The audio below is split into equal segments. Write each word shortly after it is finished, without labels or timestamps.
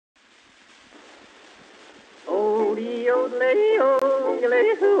Yodelay-o,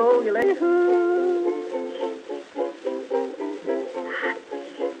 yodelay-ho, yodelay-ho.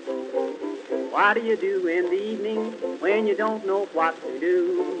 What do you do in the evening when you don't know what to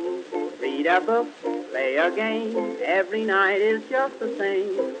do? Read a book, play a game, every night is just the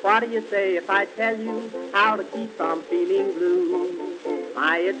same. What do you say if I tell you how to keep from feeling blue?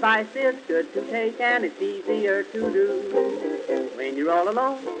 My advice is good to take and it's easier to do. When you're all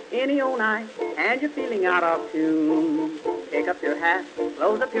alone, any old night, and you're feeling out of tune, pick up your hat,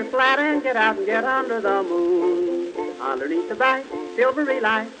 close up your flat, and get out and get under the moon. Underneath the bright, silvery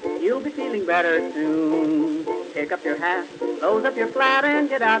light, you'll be feeling better soon. Pick up your hat, close up your flat, and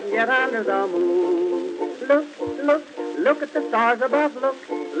get out and get under the moon. Look, look, look at the stars above. Look,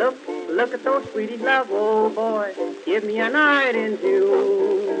 look, look at those sweeties love. Oh boy, give me a night in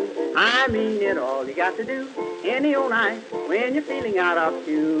June. I mean it, all you got to do any old night when you're feeling out of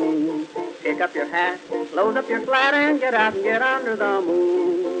tune. Pick up your hat, close up your flat, and get out and get under the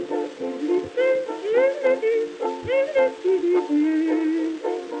moon.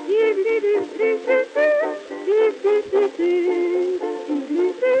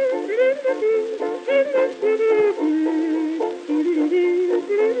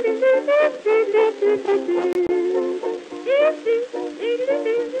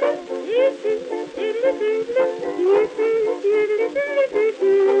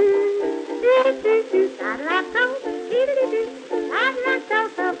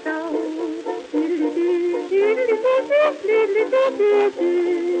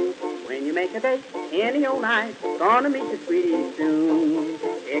 When you make a date any old night, gonna meet your sweetie soon.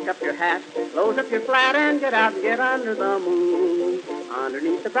 Pick up your hat, close up your flat, and get out and get under the moon.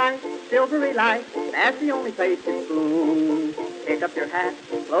 Underneath the bright, silvery light, that's the only place to spoon. Pick up your hat,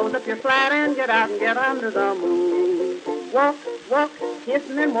 close up your flat, and get out and get under the moon. Walk, walk,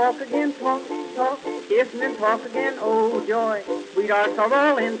 kissing and walk again, talk, talk, kissing and talk again, oh joy, sweethearts are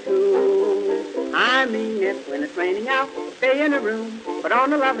all in tune. I mean it, when it's raining out, stay in a room, but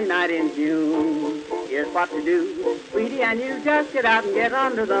on a lovely night in June, here's what to do, sweetie, and you just get out and get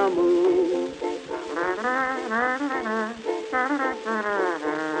under the moon.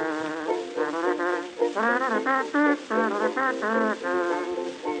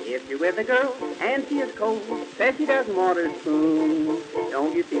 If you're with a girl and she is cold, says she doesn't want her spoon,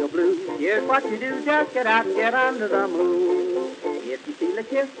 don't you feel blue? Here's what you do, just get out and get under the moon. If you feel a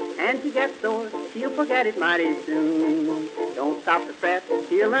kiss and she gets sore, she'll forget it mighty soon. Don't stop to fret,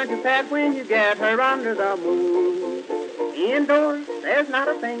 she'll learn to pet when you get her under the moon. Indoors, there's not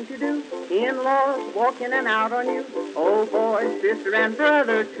a thing to do. In-laws walk in and out on you. Oh boy, sister and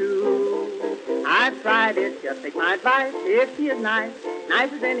brother too. I've tried it, just take my advice. If she is nice,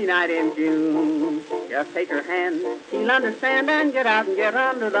 nice as any night in June, just take her hand, she'll understand, and get out and get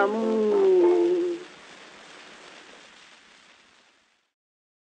under the moon.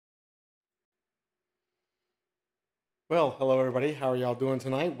 Well, hello everybody. How are y'all doing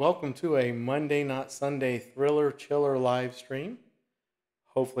tonight? Welcome to a Monday Not Sunday Thriller Chiller live stream.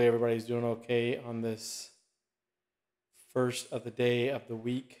 Hopefully everybody's doing okay on this first of the day of the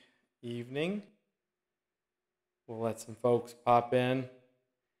week evening. We'll let some folks pop in.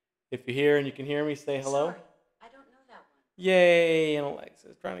 If you're here and you can hear me, say hello. Sorry, I don't know that one. Yay, and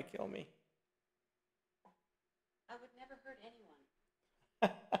Alexa's trying to kill me. I would never hurt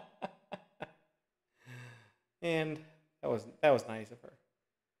anyone. And that was nice of her.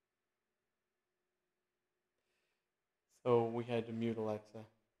 So we had to mute Alexa.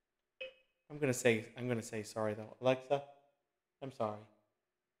 I'm gonna say sorry though. Alexa, I'm sorry.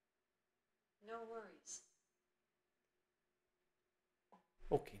 No worries.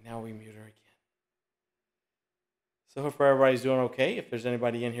 Okay, now we mute her again. So hopefully everybody's doing okay. If there's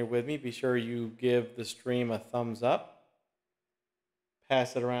anybody in here with me, be sure you give the stream a thumbs up.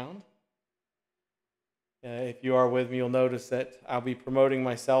 Pass it around. If you are with me, you'll notice that I'll be promoting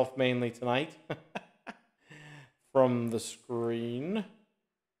myself mainly tonight from the screen.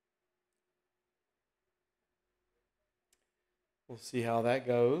 We'll see how that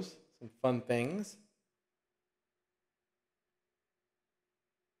goes. Some fun things.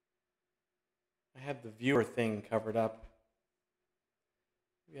 I have the viewer thing covered up.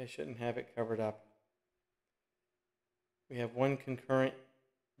 Maybe I shouldn't have it covered up. We have one concurrent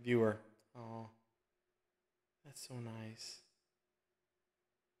viewer. Oh, that's so nice.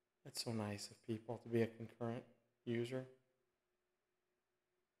 That's so nice of people to be a concurrent user.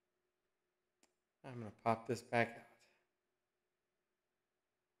 I'm going to pop this back out.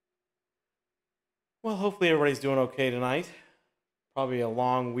 Well, hopefully everybody's doing okay tonight. Probably a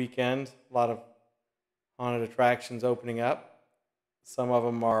long weekend. A lot of haunted attractions opening up. Some of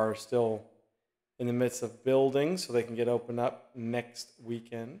them are still in the midst of building so they can get opened up next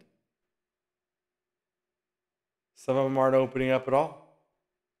weekend. Some of them aren't opening up at all.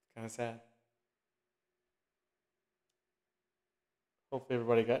 Kind of sad. Hopefully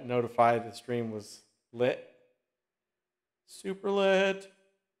everybody got notified the stream was lit. Super lit.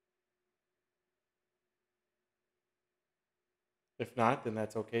 If not, then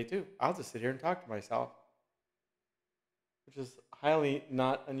that's okay too. I'll just sit here and talk to myself, which is highly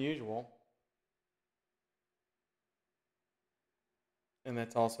not unusual. And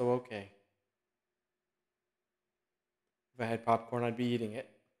that's also okay. If I had popcorn, I'd be eating it.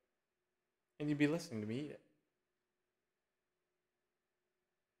 And you'd be listening to me eat it.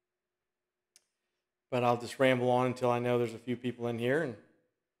 But I'll just ramble on until I know there's a few people in here. And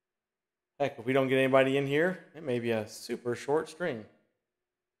heck, if we don't get anybody in here, it may be a super short stream.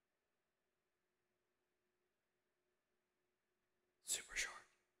 Super short.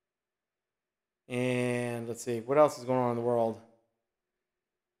 And let's see, what else is going on in the world?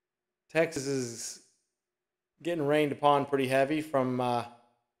 Texas is getting rained upon pretty heavy from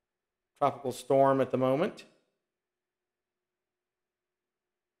tropical storm at the moment.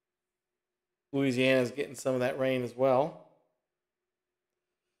 Louisiana's getting some of that rain as well.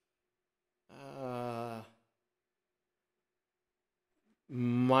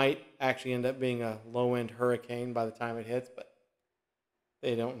 Might actually end up being a low-end hurricane by the time it hits, but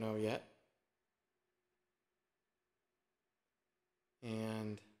they don't know yet.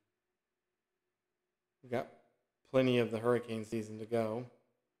 And we've got plenty of the hurricane season to go,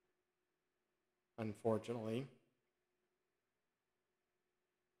 unfortunately.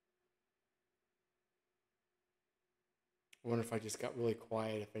 I wonder if I just got really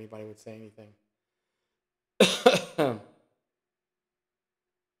quiet, if anybody would say anything. Who knows?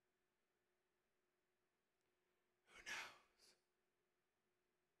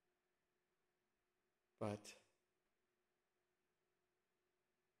 But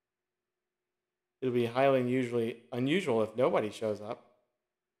it'll be highly unusual if nobody shows up.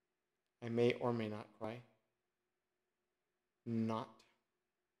 I may or may not cry. Not.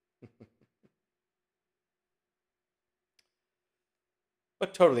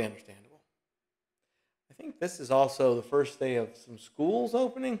 But totally understandable. I think this is also the first day of some schools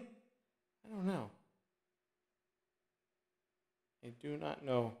opening. I don't know. I do not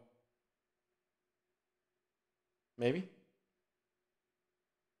know. Maybe?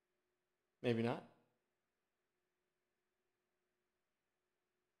 Maybe not.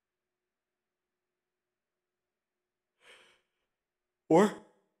 Or,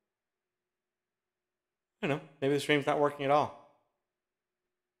 I don't know, maybe the stream's not working at all.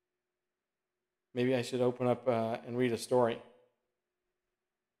 Maybe I should open up and read a story.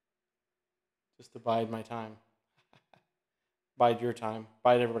 Just to bide my time. Bide your time.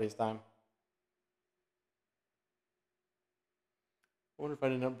 Bide everybody's time. I wonder if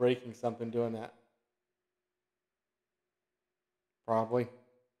I'd end up breaking something doing that. Probably.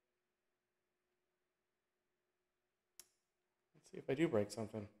 Let's see if I do break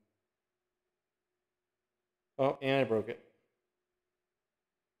something. Oh, and I broke it.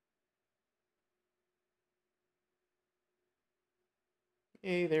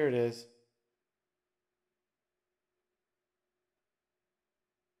 Hey, there it is.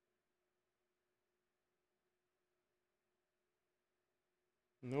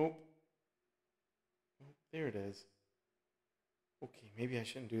 Nope. Nope. There it is. Okay, maybe I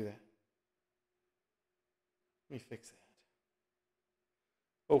shouldn't do that. Let me fix that.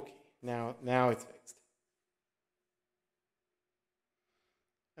 Okay, now it's fixed.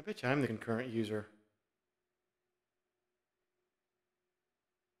 I bet you I'm the concurrent user.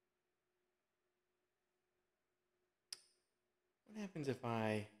 What happens if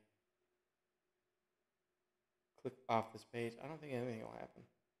I click off this page? I don't think anything will happen.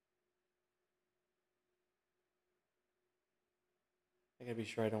 I gotta be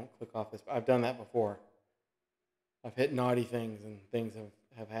sure I don't click off this. I've done that before. I've hit naughty things and things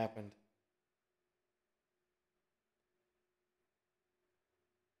have happened.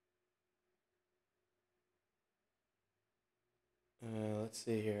 Let's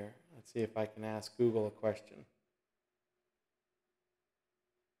see here. Let's see if I can ask Google a question.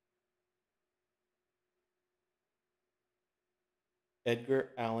 Edgar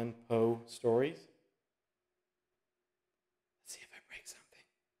Allan Poe stories. Let's see if I break something.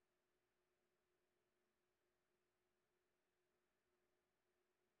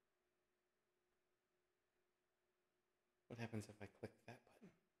 What happens if I click that button?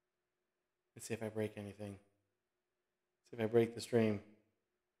 Let's see if I break anything. See if I break the stream.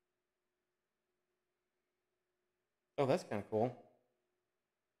 Oh, that's kind of cool.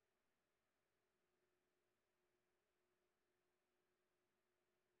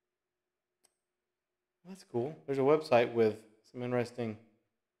 That's cool. There's a website with some interesting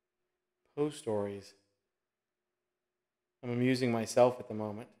post stories. I'm amusing myself at the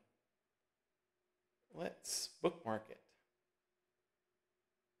moment. Let's bookmark it.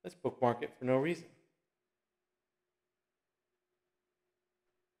 Let's bookmark it for no reason.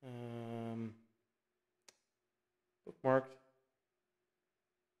 Bookmarked.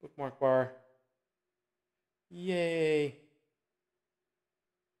 Bookmark bar. Yay.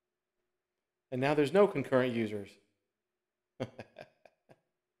 And now there's no concurrent users.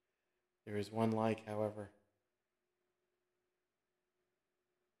 There is one like, however.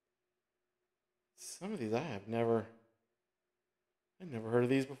 Some of these I've never heard of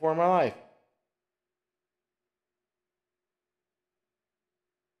these before in my life.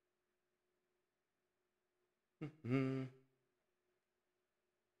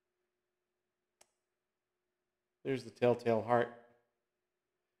 There's the Telltale Heart.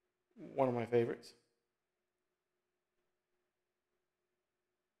 One of my favorites.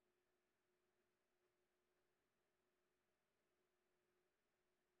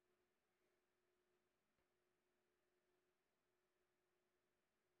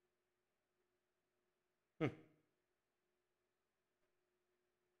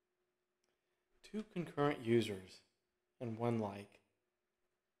 Two concurrent users and one like.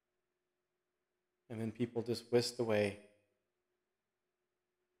 And then people just whisked away.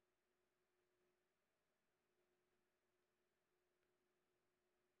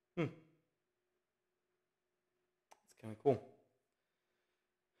 It's kind of cool.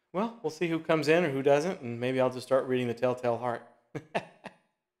 Well, we'll see who comes in or who doesn't, and maybe I'll just start reading the Telltale Heart. Maybe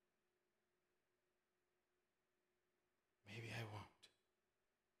I won't.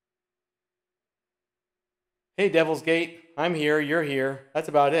 Hey, Devil's Gate. I'm here. You're here. That's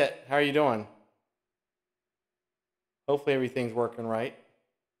about it. How are you doing? Hopefully everything's working right.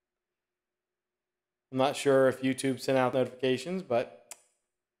 I'm not sure if YouTube sent out notifications, but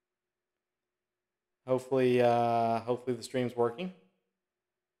hopefully the stream's working.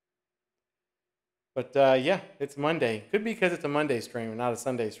 But yeah, it's Monday. Could be because it's a Monday stream and not a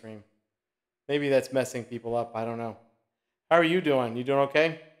Sunday stream. Maybe that's messing people up. I don't know. How are you doing? You doing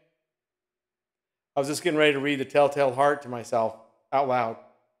okay? I was just getting ready to read the Telltale Heart to myself out loud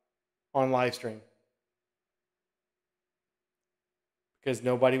on live stream because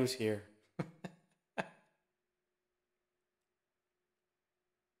nobody was here.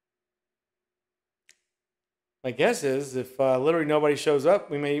 My guess is if literally nobody shows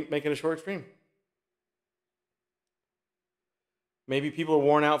up, we may make it a short stream. Maybe people are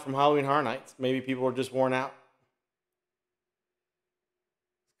worn out from Halloween Horror Nights. Maybe people are just worn out.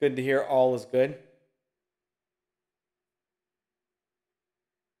 It's good to hear all is good.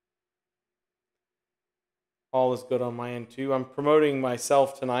 All is good on my end too. I'm promoting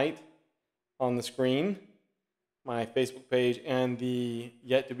myself tonight on the screen, my Facebook page, and the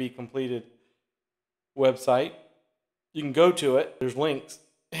yet to be completed website. You can go to it. There's links.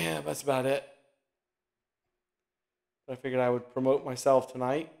 Yeah, that's about it. I figured I would promote myself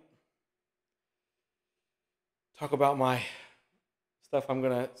tonight. Talk about my stuff I'm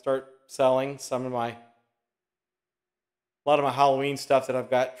going to start selling. A lot of my Halloween stuff that I've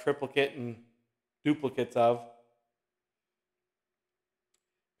got triplicate and duplicates of.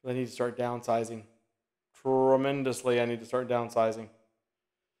 I need to start downsizing. Tremendously, I need to start downsizing.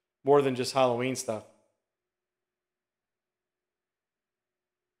 More than just Halloween stuff.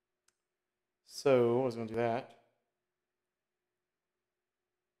 So, I was going to do that.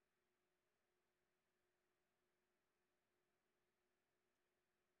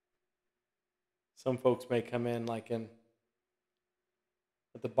 Some folks may come in at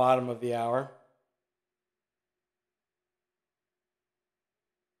the bottom of the hour.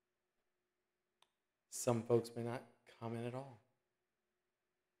 Some folks may not come in at all.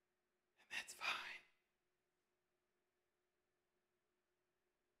 And that's fine.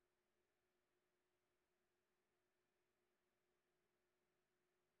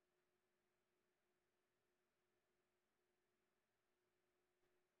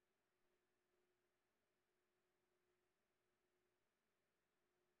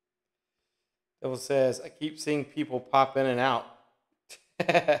 Devil says, I keep seeing people pop in and out.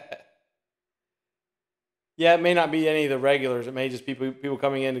 Yeah, it may not be any of the regulars. It may just be people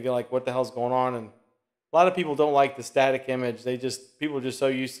coming in to go like, what the hell's going on? And a lot of people don't like the static image. People are just so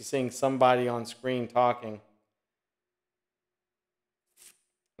used to seeing somebody on screen talking.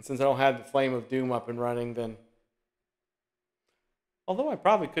 And since I don't have the Flame of Doom up and running, then... Although I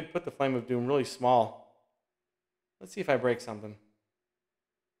probably could put the Flame of Doom really small. Let's see if I break something.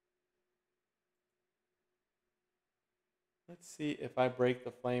 Let's see if I break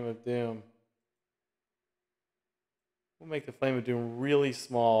the Flame of Doom. We'll make the Flame of Doom really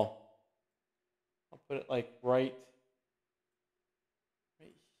small. I'll put it like right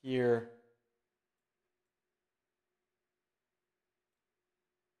here.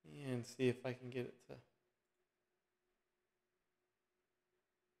 And see if I can get it to...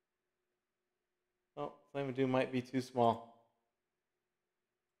 Oh, Flame of Doom might be too small.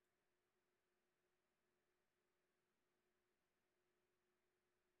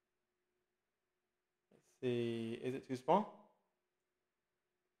 Let's see, is it too small?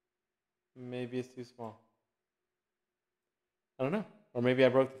 Maybe it's too small. I don't know. Or maybe I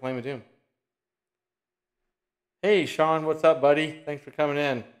broke the Flame of Doom. Hey, Sean, what's up, buddy? Thanks for coming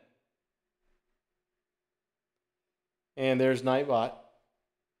in. And there's Nightbot.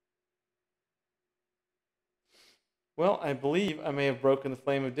 Well, I believe I may have broken the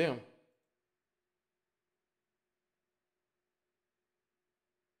Flame of Doom.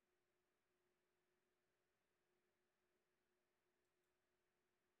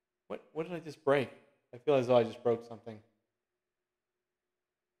 What did I just break? I feel as though I just broke something.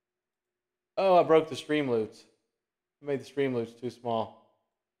 Oh, I broke the Streamloots. I made the Streamloots too small.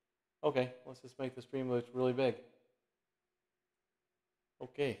 Okay, let's just make the Streamloots really big.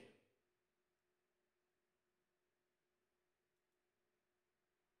 Okay.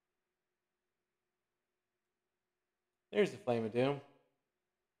 There's the Flame of Doom.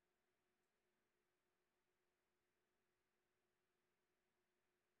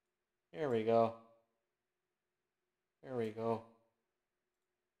 There we go. There we go.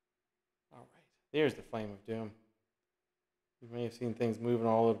 All right. There's the Flame of Doom. You may have seen things moving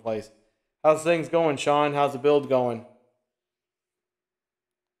all over the place. How's things going, Sean? How's the build going?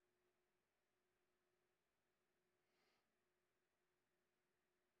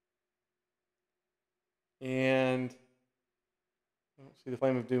 And I don't see the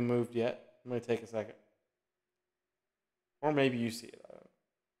Flame of Doom moved yet. I'm going to take a second. Or maybe you see it. I don't know.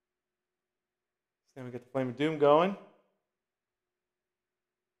 So now we get the Flame of Doom going.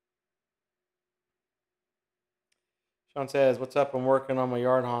 Sean says, what's up? I'm working on my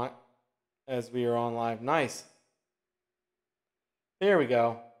yard haunt as we are on live. Nice. There we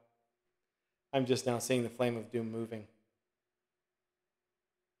go. I'm just now seeing the Flame of Doom moving.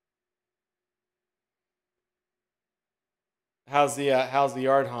 How's the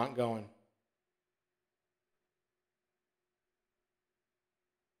yard haunt going?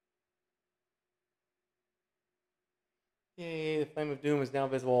 Yay, the Flame of Doom is now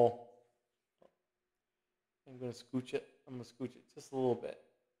visible. I'm going to scooch it. I'm going to scooch it just a little bit.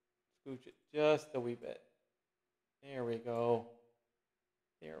 Scooch it just a wee bit. There we go.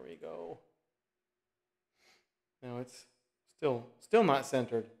 There we go. Now it's still not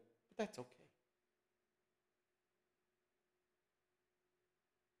centered, but that's okay.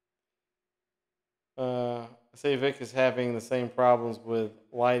 I say Vic is having the same problems with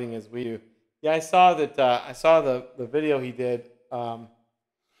lighting as we do. Yeah, I saw that. I saw the video he did.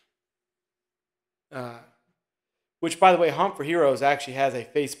 Which, by the way, Hunt for Heroes actually has a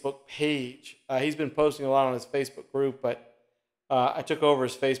Facebook page. He's been posting a lot on his Facebook group, but I took over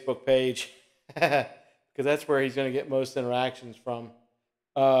his Facebook page because that's where he's going to get most interactions from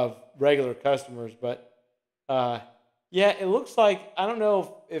of regular customers. But yeah, it looks like, I don't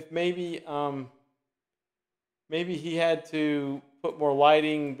know if maybe maybe he had to put more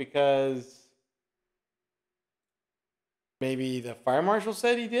lighting because maybe the fire marshal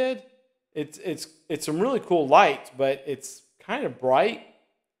said he did. It's some really cool lights, but it's kind of bright.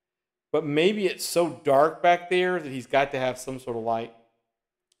 But maybe it's so dark back there that he's got to have some sort of light.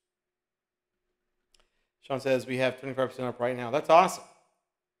 Sean says we have 25% up right now. That's awesome.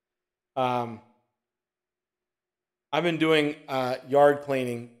 I've been doing yard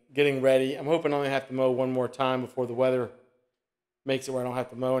cleaning, getting ready. I'm hoping I only have to mow one more time before the weather makes it where I don't have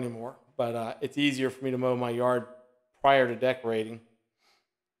to mow anymore. But it's easier for me to mow my yard prior to decorating.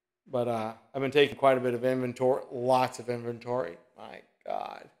 But I've been taking quite a bit of inventory, lots of inventory. My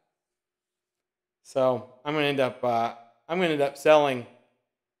God. So I'm gonna end up selling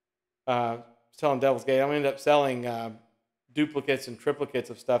Devil's Gate. I'm gonna end up selling duplicates and triplicates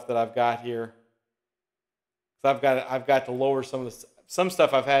of stuff that I've got here. So I've got to lower some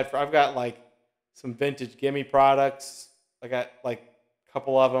stuff I've had for. I've got like some vintage gimme products. I got like a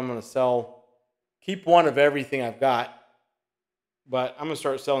couple of them. I'm gonna keep one of everything I've got. But I'm going to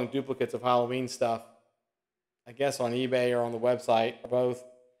start selling duplicates of Halloween stuff, I guess on eBay or on the website, or both.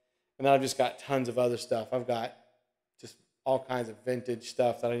 And then I've just got tons of other stuff. I've got just all kinds of vintage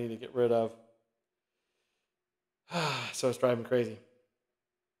stuff that I need to get rid of. So it's driving me crazy.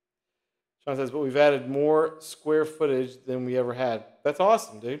 Sean says, but we've added more square footage than we ever had. That's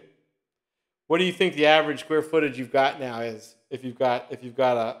awesome, dude. What do you think the average square footage you've got now is? If you've got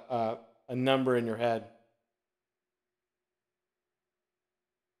a number in your head.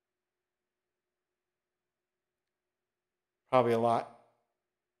 Probably a lot.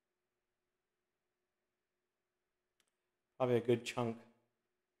 Probably a good chunk.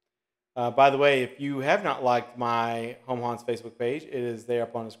 By the way, if you have not liked my Home Haunts Facebook page, it is there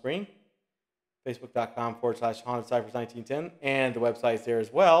up on the screen. Facebook.com/HauntedCyphers1910. And the website's there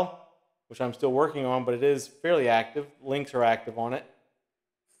as well, which I'm still working on, but it is fairly active. Links are active on it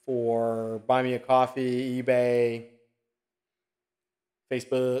for Buy Me a Coffee, eBay,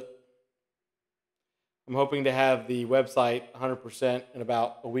 Facebook. I'm hoping to have the website 100% in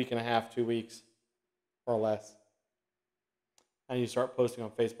about a week and a half, 2 weeks, or less. I need to start posting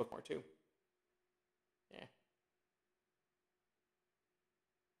on Facebook more too. Yeah.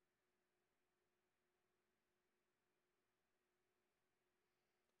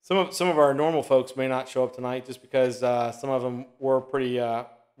 Some of our normal folks may not show up tonight just because some of them were pretty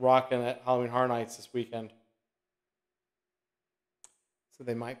rocking at Halloween Horror Nights this weekend. So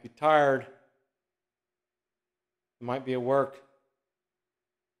they might be tired. They might be at work.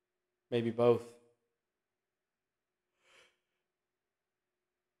 Maybe both.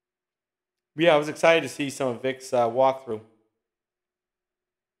 But yeah, I was excited to see some of Vic's walkthrough.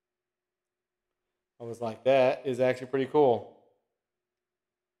 I was like, that is actually pretty cool.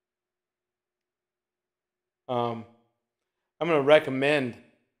 I'm going to recommend,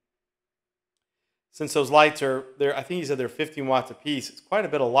 since those lights are there, I think he said they're 15 watts a piece. It's quite a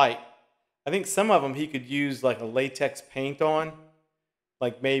bit of light. I think some of them he could use like a latex paint on,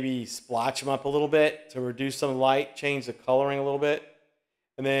 like maybe splotch them up a little bit to reduce some light, change the coloring a little bit.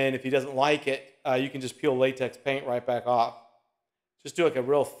 And then if he doesn't like it, you can just peel latex paint right back off. Just do like a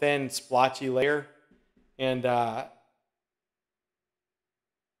real thin, splotchy layer. And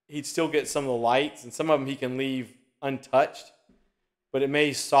he'd still get some of the lights. And some of them he can leave untouched. But it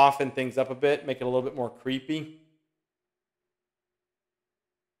may soften things up a bit, make it a little bit more creepy.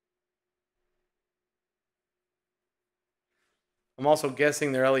 I'm also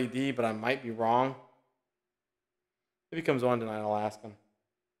guessing they're LED, but I might be wrong. If he comes on tonight, I'll ask him.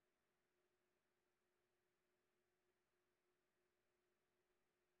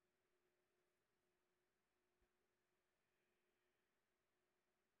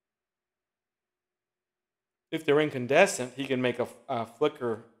 If they're incandescent, he can make a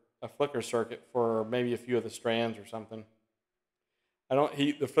flicker circuit for maybe a few of the strands or something. I don't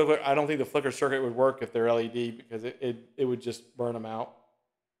think the flicker circuit would work if they're LED because it would just burn them out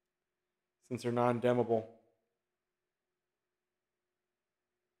since they're non-dimmable.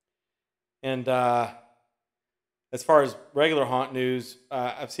 And as far as regular haunt news,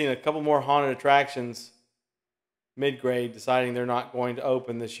 I've seen a couple more haunted attractions mid-grade deciding they're not going to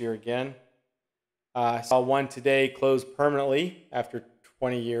open this year again. I saw one today close permanently after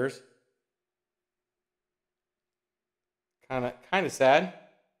 20 years. Kind of sad.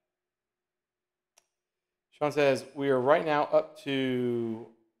 Sean says, we are right now up to,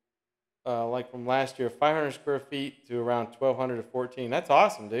 like from last year, 500 square feet to around 1,200 to 14. That's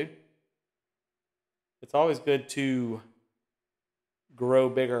awesome, dude. It's always good to grow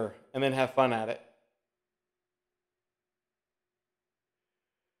bigger and then have fun at it.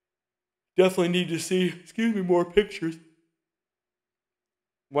 Definitely need to see, more pictures.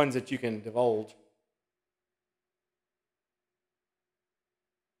 Ones that you can divulge.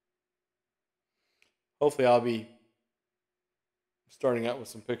 Hopefully I'll be starting out with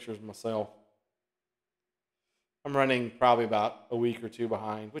some pictures myself. I'm running probably about a week or two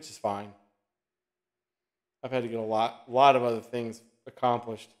behind, which is fine. I've had to get a lot of other things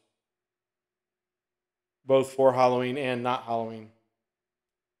accomplished, both for Halloween and not Halloween.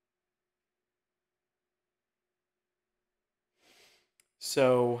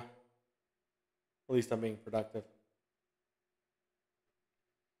 So, at least I'm being productive.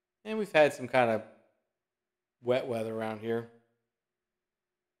 And we've had some kind of wet weather around here.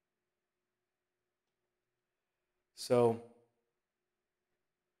 So,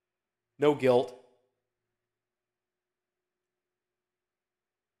 no guilt.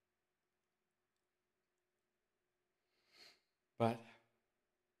 But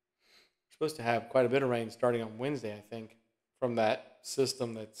we're supposed to have quite a bit of rain starting on Wednesday, I think, from that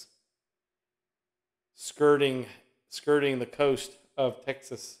system that's skirting the coast of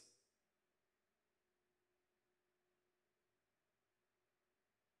Texas.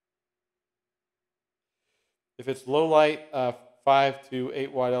 If it's low light, 5 to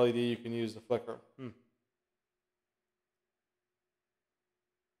 8 watt LED, you can use the flicker.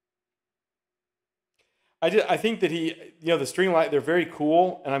 I think that the string light, they're very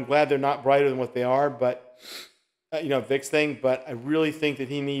cool, and I'm glad they're not brighter than what they are. But Vic's thing. But I really think that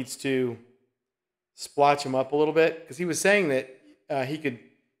he needs to splotch them up a little bit, because he was saying that he could,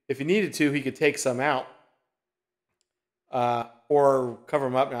 if he needed to, he could take some out or cover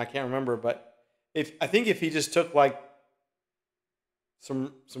them up. Now I can't remember, but I think if he just took like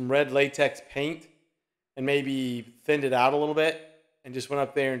some red latex paint and maybe thinned it out a little bit and just went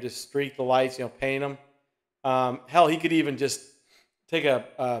up there and just streaked the lights, paint them. Hell, he could even just take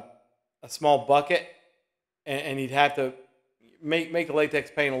a small bucket and he'd have to make the latex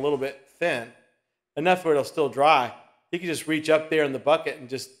paint a little bit thin, enough where it'll still dry. He could just reach up there in the bucket and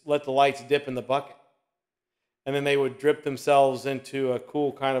just let the lights dip in the bucket. And then they would drip themselves into a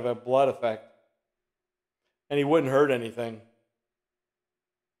cool kind of a blood effect. And he wouldn't hurt anything.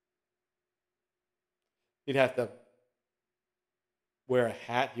 He'd have to wear a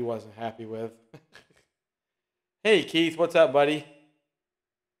hat he wasn't happy with. Hey, Keith, what's up, buddy?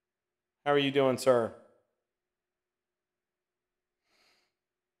 How are you doing, sir?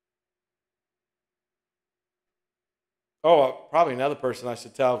 Oh, probably another person I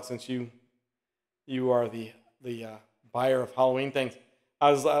should tell, since you are the buyer of Halloween things.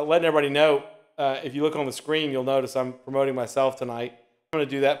 I was letting everybody know, if you look on the screen, you'll notice I'm promoting myself tonight. I'm going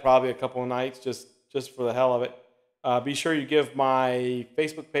to do that probably a couple of nights just for the hell of it. Be sure you give my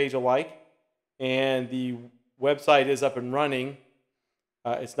Facebook page a like, and the website is up and running.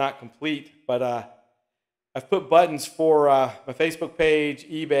 It's not complete, but I've put buttons for my Facebook page,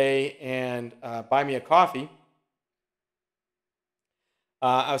 eBay, and Buy Me a Coffee.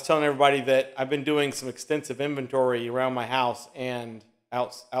 I was telling everybody that I've been doing some extensive inventory around my house and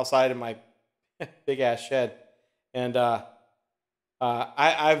outside of my big ass shed, and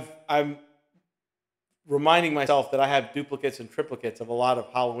I'm reminding myself that I have duplicates and triplicates of a lot of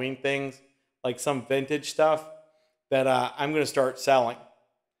Halloween things, like some vintage stuff that I'm going to start selling.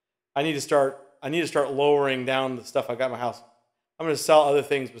 I need to start lowering down the stuff I got in my house. I'm going to sell other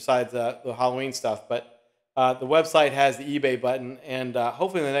things besides the Halloween stuff, but the website has the eBay button, and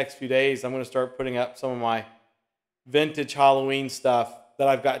hopefully in the next few days I'm going to start putting up some of my vintage Halloween stuff that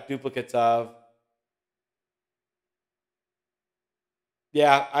I've got duplicates of.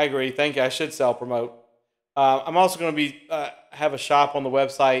 Yeah, I agree. Thank you. I should sell promote. I'm also going to be have a shop on the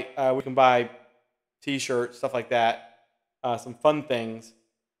website. We can buy T-shirts, stuff like that, some fun things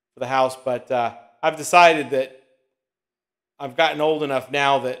for the house. But I've decided that I've gotten old enough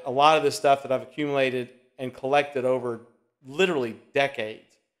now that a lot of this stuff that I've accumulated and collected over literally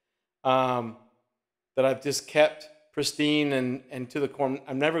decades, that I've just kept pristine and to the core.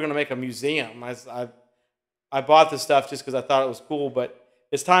 I'm never going to make a museum. I bought this stuff just because I thought it was cool, but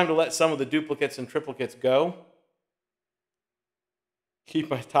it's time to let some of the duplicates and triplicates go. Keep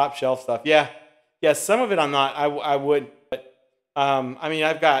my top shelf stuff. Yeah, some of it I'm not. I would, but I mean,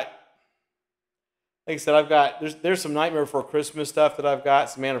 I've got, like I said, there's some Nightmare Before Christmas stuff that I've got,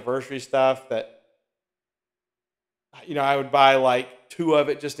 some anniversary stuff that, I would buy like 2 of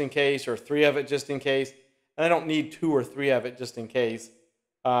it just in case, or 3 of it just in case. And I don't need 2 or 3 of it just in case.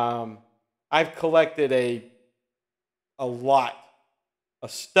 I've collected a lot of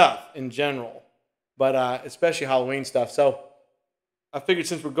stuff in general, but especially Halloween stuff. So I figured,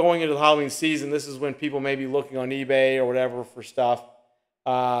 since we're going into the Halloween season, this is when people may be looking on eBay or whatever for stuff.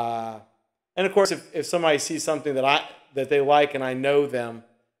 And of course, if somebody sees something that they like and I know them,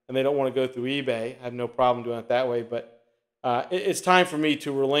 and they don't want to go through eBay, I have no problem doing it that way. But it's time for me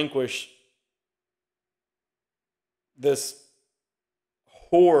to relinquish this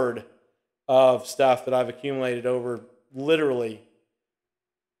hoard of stuff that I've accumulated over literally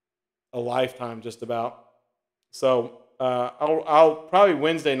a lifetime, just about. So I'll probably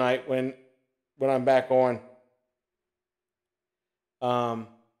Wednesday night when I'm back on, I'll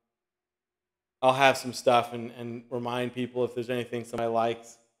have some stuff and remind people if there's anything somebody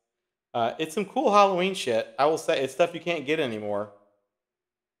likes. It's some cool Halloween shit. I will say, it's stuff you can't get anymore.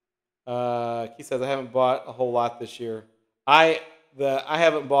 He says, I haven't bought a whole lot this year. I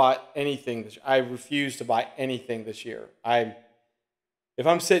haven't bought anything this year. I refuse to buy anything this year. If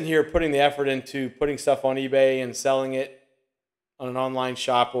I'm sitting here putting the effort into putting stuff on eBay and selling it on an online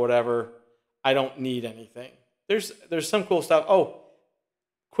shop or whatever, I don't need anything. There's some cool stuff. Oh,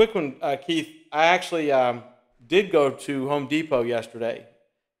 quick one, Keith. I actually did go to Home Depot yesterday.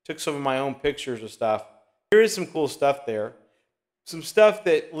 Took some of my own pictures of stuff. There is some cool stuff there. Some stuff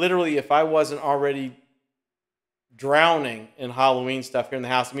that literally, if I wasn't already drowning in Halloween stuff here in the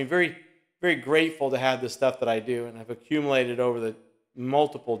house, I mean, very, very grateful to have the stuff that I do and I've accumulated over the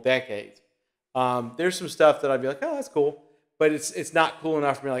multiple decades. There's some stuff that I'd be like, oh, that's cool, but it's not cool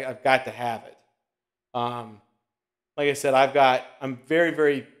enough for me. Like, I've got to have it. Like I said, I'm very,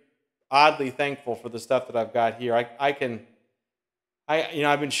 very oddly thankful for the stuff that I've got here. I've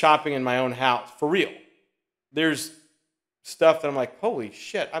been shopping in my own house for real. There's stuff that I'm like, holy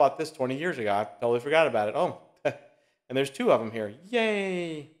shit, I bought this 20 years ago. I totally forgot about it. Oh, and there's two of them here.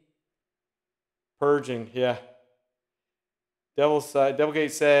 Yay. Purging, yeah.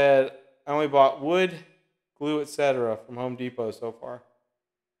 Devilgate said, I only bought wood, glue, etc. from Home Depot so far.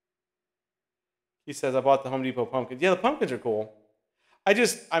 He says, I bought the Home Depot pumpkins. Yeah, the pumpkins are cool. I've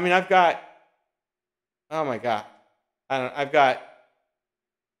got, oh my God.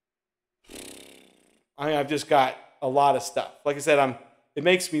 I've just got a lot of stuff. Like I said, it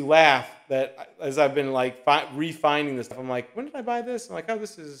makes me laugh that as I've been like refining this stuff, I'm like, when did I buy this? I'm like, oh,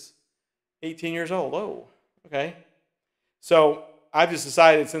 this is 18 years old. Oh, okay. So I've just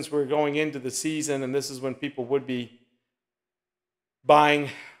decided, since we're going into the season and this is when people would be buying,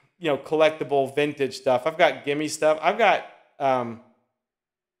 collectible vintage stuff. I've got gimme stuff. I've got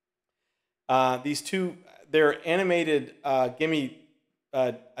these two, they're animated gimme,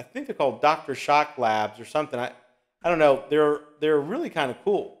 I think they're called Dr. Shock Labs or something. I don't know. They're really kind of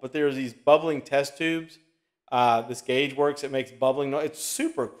cool, but there's these bubbling test tubes. This gauge works. It makes bubbling noise. It's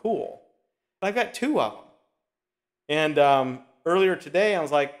super cool. I've got two of them. And earlier today, I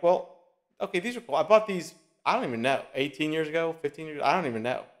was like, well, okay, these are cool. I bought these, I don't even know, 18 years ago, 15 years ago, I don't even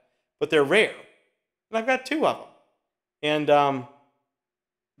know. But they're rare. And I've got two of them. And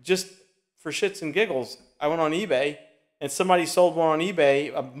just for shits and giggles, I went on eBay, and somebody sold one on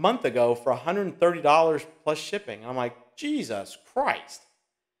eBay a month ago for $130 plus shipping. I'm like, Jesus Christ.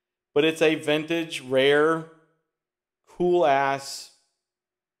 But it's a vintage, rare, cool-ass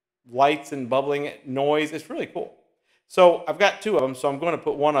lights and bubbling noise. It's really cool. So I've got two of them, so I'm going to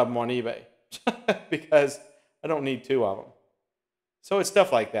put one of them on eBay because I don't need two of them. So it's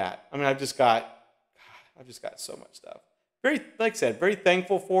stuff like that. I mean, I've just got so much stuff. Like I said, very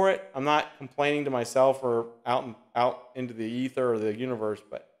thankful for it. I'm not complaining to myself or out into the ether or the universe,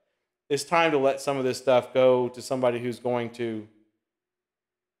 but it's time to let some of this stuff go to somebody who's going to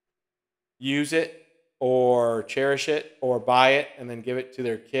use it or cherish it or buy it and then give it to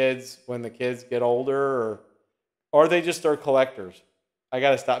their kids when the kids get older, or they just are collectors. I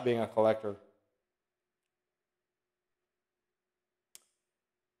got to stop being a collector.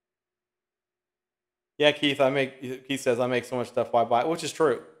 Yeah, Keith says I make so much stuff, why buy it? Which is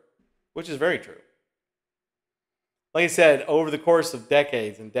true. Which is very true. Like I said, over the course of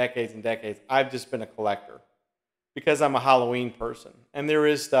decades and decades and decades, I've just been a collector because I'm a Halloween person. And there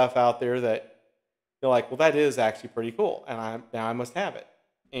is stuff out there that you're like, well, that is actually pretty cool. And now I must have it.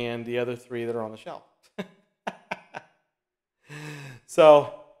 And the other three that are on the shelf.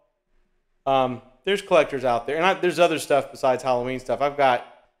 So, there's collectors out there. And there's other stuff besides Halloween stuff. I've got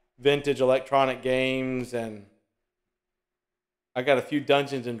vintage electronic games, and I got a few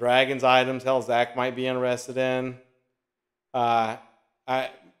Dungeons and Dragons items. Hell, Zach might be interested in. My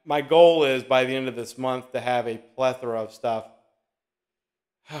goal is by the end of this month to have a plethora of stuff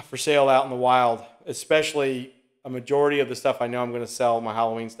for sale out in the wild, especially a majority of the stuff I know I'm going to sell, my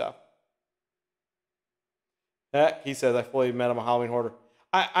Halloween stuff. He says, I fully admit I'm a Halloween hoarder.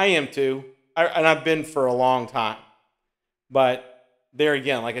 I am too, and I've been for a long time. But there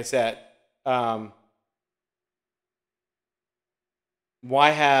again, like I said, why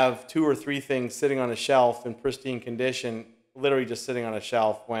have two or three things sitting on a shelf in pristine condition, literally just sitting on a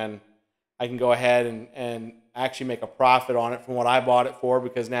shelf, when I can go ahead and actually make a profit on it from what I bought it for,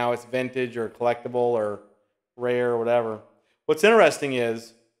 because now it's vintage or collectible or rare or whatever. What's interesting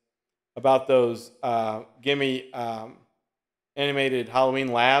is about those gimme animated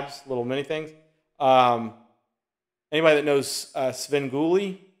Halloween labs, little mini things. Anybody that knows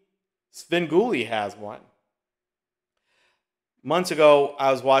Svengoolie? Svengoolie has one. Months ago,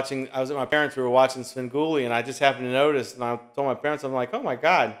 I was at my parents, we were watching Svengoolie, and I just happened to notice, and I told my parents, I'm like, oh my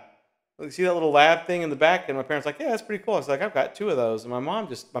God, see that little lab thing in the back? And my parents were like, yeah, that's pretty cool. I was like, I've got two of those. And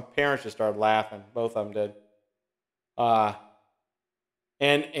my parents just started laughing. Both of them did.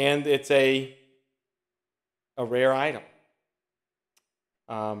 And it's a rare item.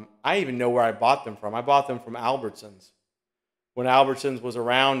 I even know where I bought them from. I bought them from Albertsons. When Albertsons was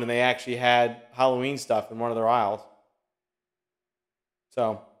around and they actually had Halloween stuff in one of their aisles.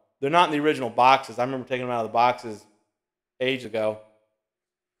 So they're not in the original boxes. I remember taking them out of the boxes ages ago,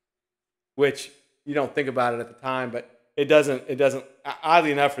 which you don't think about it at the time, but it doesn't,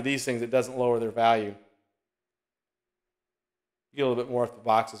 oddly enough for these things, it doesn't lower their value. You get a little bit more if the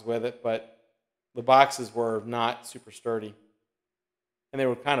boxes with it, but the boxes were not super sturdy. And they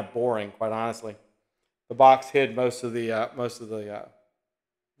were kind of boring, quite honestly. The box hid most of the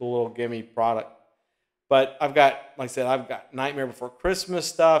little gimme product. But I've got, like I said, I've got Nightmare Before Christmas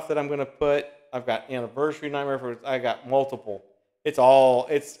stuff that I'm going to put. I've got Anniversary Nightmare Before. I got multiple. It's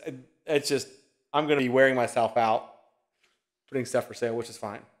just, I'm going to be wearing myself out putting stuff for sale, which is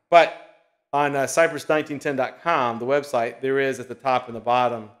fine. But on Cypress1910.com, the website, there is at the top and the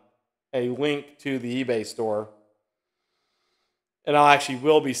bottom a link to the eBay store. And I actually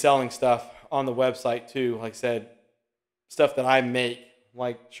will be selling stuff on the website too. Like I said, stuff that I make,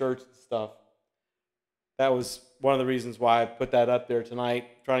 like shirts and stuff. That was one of the reasons why I put that up there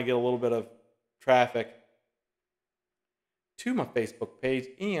tonight, trying to get a little bit of traffic to my Facebook page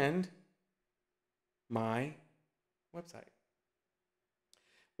and my website.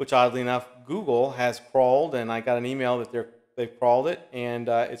 Which, oddly enough, Google has crawled, and I got an email that they've crawled it, and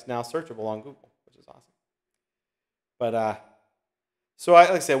it's now searchable on Google, which is awesome. But so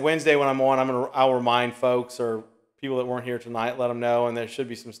like I said, Wednesday when I'm on, I'll remind folks or people that weren't here tonight, let them know, and there should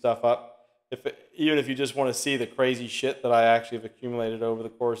be some stuff up. Even if you just want to see the crazy shit that I actually have accumulated over the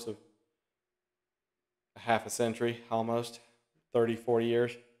course of a half a century, almost 30, 40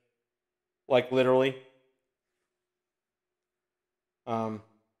 years, like literally. I'm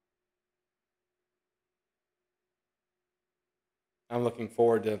looking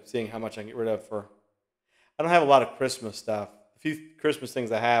forward to seeing how much I can get rid of for. I don't have a lot of Christmas stuff. The few Christmas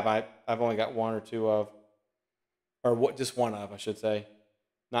things I have, I've only got one or two of, or just one of, I should say.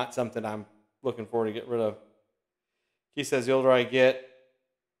 Not something I'm looking forward to get rid of. He says, the older I get,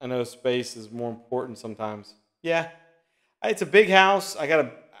 I know space is more important sometimes. Yeah. It's a big house.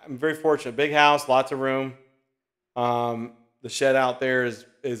 I'm very fortunate. Big house, lots of room. The shed out there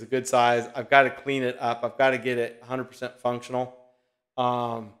is a good size. I've got to clean it up. I've got to get it 100% functional.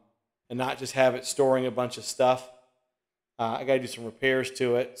 And not just have it storing a bunch of stuff. I got to do some repairs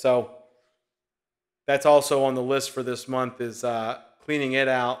to it. So that's also on the list for this month is cleaning it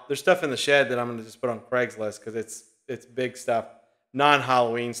out. There's stuff in the shed that I'm going to just put on Craigslist because it's big stuff,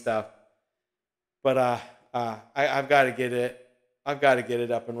 non-Halloween stuff. But I've got to get it. I've got to get it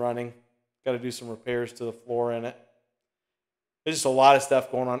up and running. Got to do some repairs to the floor in it. There's just a lot of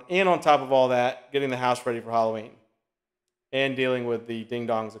stuff going on. And on top of all that, getting the house ready for Halloween. And dealing with the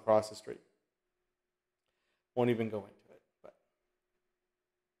ding-dongs across the street. Won't even go into it.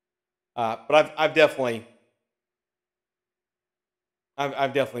 But I've definitely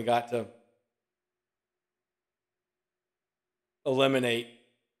got to eliminate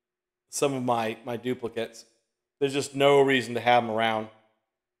some of my duplicates. There's just no reason to have them around.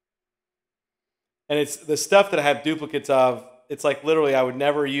 And it's the stuff that I have duplicates of, it's like literally I would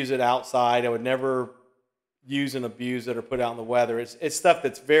never use it outside. I would never use and abuse it or put out in the weather. It's stuff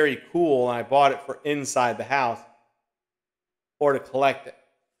that's very cool, and I bought it for inside the house or to collect it.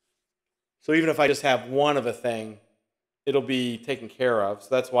 So even if I just have one of a thing, it'll be taken care of. So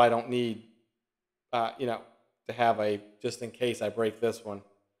that's why I don't need, to have a, just in case I break this one,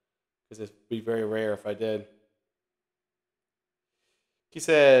 because it'd be very rare if I did. He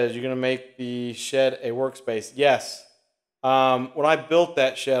says, you're going to make the shed a workspace. Yes. When I built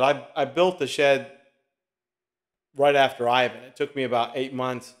that shed, I built the shed right after Ivan. It took me about 8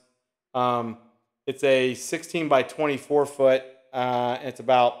 months. It's a 16 by 24 foot. And it's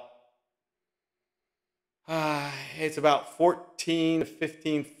about 14 to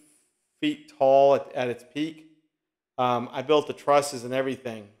 15 feet tall at its peak. I built the trusses and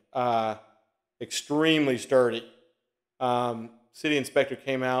everything. Extremely sturdy. City inspector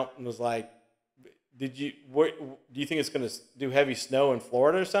came out and was like, do you think it's going to do heavy snow in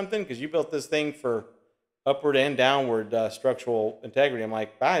Florida or something? Because you built this thing for upward and downward structural integrity. I'm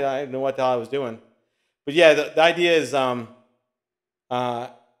like, I didn't know what the hell I was doing. But yeah, the idea is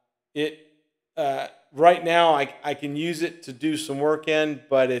right now I can use it to do some work in,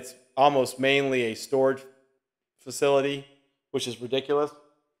 but it's almost mainly a storage facility, which is ridiculous.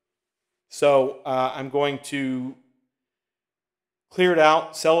 So I'm going to clear it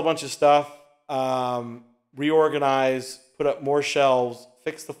out, sell a bunch of stuff, reorganize, put up more shelves,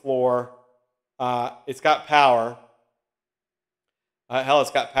 fix the floor. It's got power. Hell,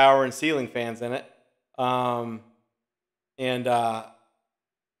 it's got power and ceiling fans in it.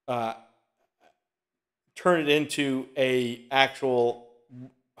 Turn it into a actual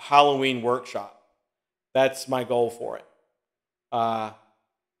Halloween workshop. That's my goal for it.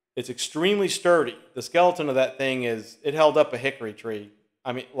 It's extremely sturdy. The skeleton of that thing it held up a hickory tree.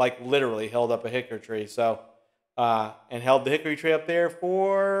 I mean, like literally held up a hickory tree. So, and held the hickory tree up there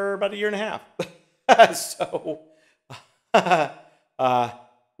for about 1.5 years. So,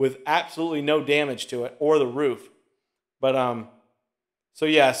 with absolutely no damage to it or the roof. But, so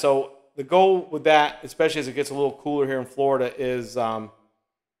yeah, so the goal with that, especially as it gets a little cooler here in Florida, is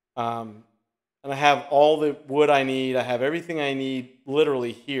and I have all the wood I need. I have everything I need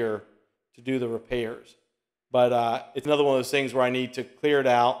literally here to do the repairs. But it's another one of those things where I need to clear it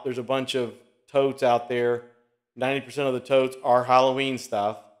out. There's a bunch of totes out there. 90% of the totes are Halloween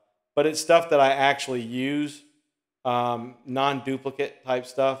stuff, but it's stuff that I actually use, non-duplicate type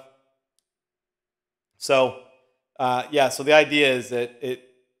stuff. So, yeah. So the idea is that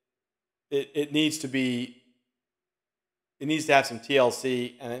it needs to be, it needs to have some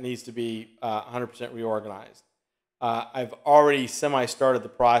TLC, and it needs to be 100% reorganized. I've already semi-started the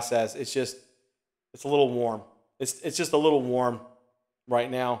process. It's a little warm. It's just a little warm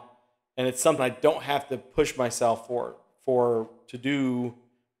right now, and it's something I don't have to push myself to do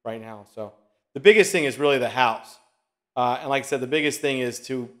right now. So the biggest thing is really the house, and like I said, the biggest thing is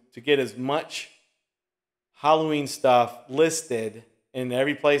to get as much Halloween stuff listed in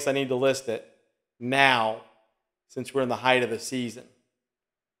every place I need to list it now, since we're in the height of the season.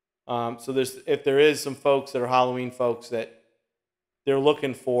 So if there is some folks that are Halloween folks that they're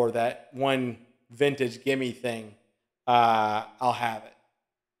looking for that one vintage gimme thing, I'll have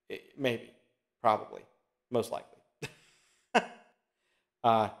it. Maybe, probably, most likely.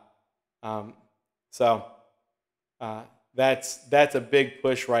 So that's a big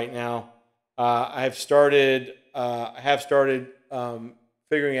push right now. I have started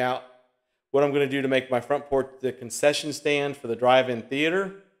figuring out what I'm going to do to make my front porch the concession stand for the drive-in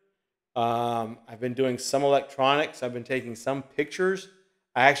theater. I've been doing some electronics. I've been taking some pictures.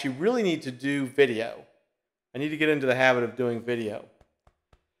 I actually really need to do video. I need to get into the habit of doing video.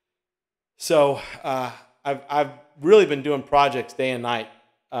 So I've really been doing projects day and night.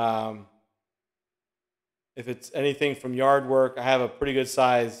 If it's anything from yard work, I have a pretty good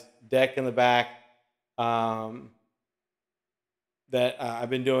size deck in the back that I've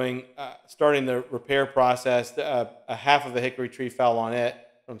been doing, starting the repair process. A half of the hickory tree fell on it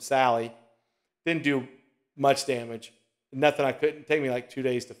from Sally. Didn't do much damage. Nothing I couldn't take me like 2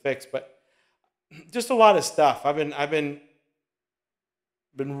 days to fix, but just a lot of stuff. I've been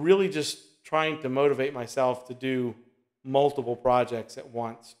really just trying to motivate myself to do multiple projects at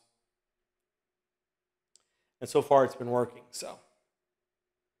once. And so far it's been working. So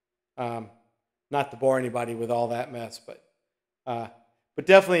not to bore anybody with all that mess, but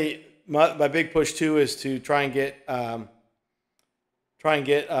definitely my big push too is to try and get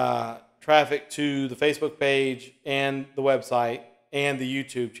traffic to the Facebook page and the website and the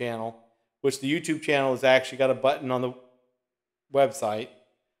YouTube channel, which the YouTube channel has actually got a button on the website.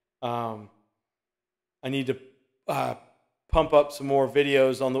 I need to pump up some more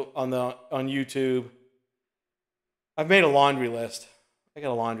videos on YouTube. I've made a laundry list. I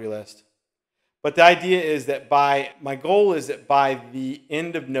got a laundry list. But the idea is that my goal is that by the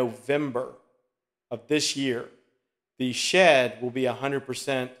end of November of this year, the shed will be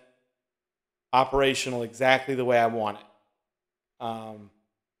 100% operational exactly the way I want it.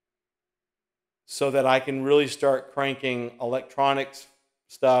 So that I can really start cranking electronics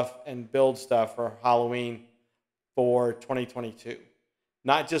stuff and build stuff for Halloween for 2022.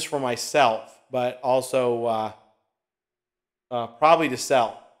 Not just for myself, but also probably to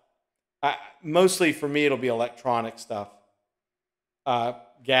sell. Mostly for me, it'll be electronic stuff,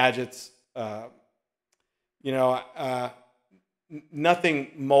 gadgets,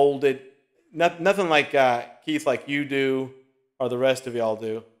 nothing molded, nothing like Keith, like you do, or the rest of y'all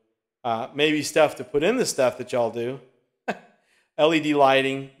do. Maybe stuff to put in the stuff that y'all do. LED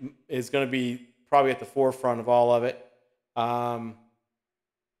lighting is going to be probably at the forefront of all of it. I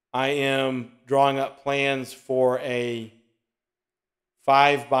am drawing up plans for a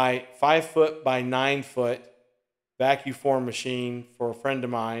 5 foot by 9 foot vacuum form machine for a friend of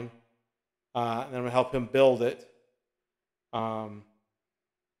mine, and I'm going to help him build it. It's going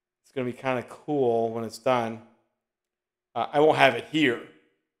to be kind of cool when it's done. I won't have it here,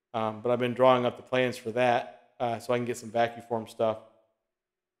 but I've been drawing up the plans for that so I can get some vacuum form stuff.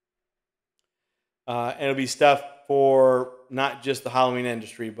 And it'll be stuff for not just the Halloween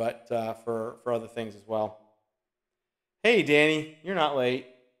industry, but for other things as well. Hey, Danny, you're not late.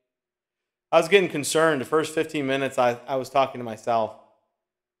 I was getting concerned. The first 15 minutes, I was talking to myself.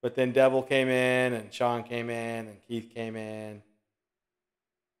 But then Devil came in, and Sean came in, and Keith came in.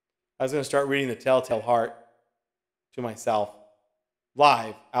 I was going to start reading The Telltale Heart to myself,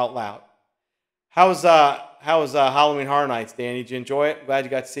 live, out loud. How was Halloween Horror Nights, Danny? Did you enjoy it? Glad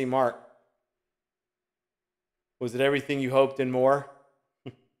you got to see Mark. Was it everything you hoped and more?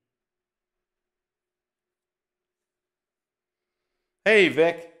 Hey,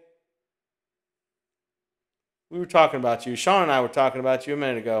 Vic. We were talking about you. Sean and I were talking about you a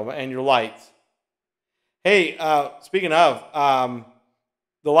minute ago, and your lights. Hey, speaking of,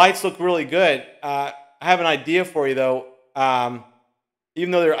 the lights look really good. I have an idea for you though.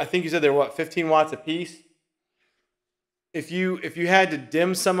 Even though I think you said they're what, 15 watts a piece. If you had to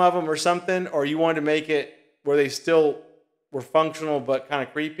dim some of them or something, or you wanted to make it where they still were functional but kind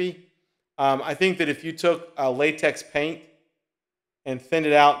of creepy, I think that if you took latex paint and thinned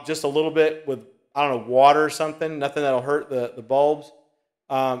it out just a little bit with, I don't know, water or something, nothing that'll hurt the bulbs,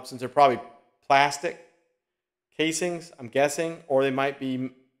 since they're probably plastic casings, I'm guessing, or they might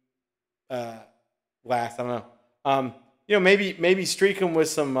be glass. I don't know. Maybe streak them with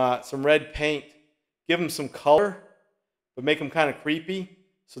some red paint, give them some color, but make them kind of creepy.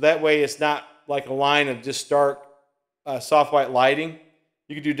 So that way, it's not like a line of just stark soft white lighting.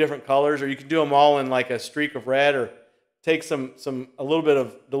 You could do different colors, or you could do them all in like a streak of red, or take a little bit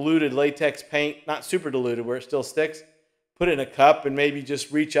of diluted latex paint, not super diluted where it still sticks. Put it in a cup and maybe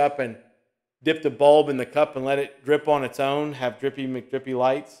just reach up and dip the bulb in the cup and let it drip on its own. Have drippy McDrippy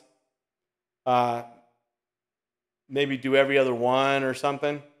lights. Maybe do every other one or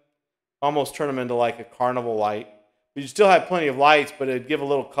something. Almost turn them into like a carnival light. But you still have plenty of lights, but it'd give a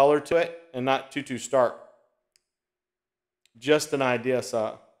little color to it and not too stark. Just an idea,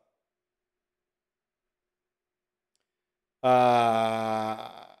 so.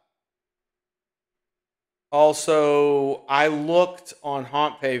 Also, I looked on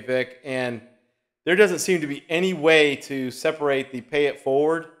HauntPay, Vic, and there doesn't seem to be any way to separate the pay it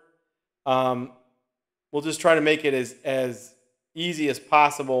forward. We'll just try to make it as easy as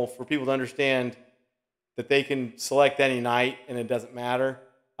possible for people to understand that they can select any night and it doesn't matter.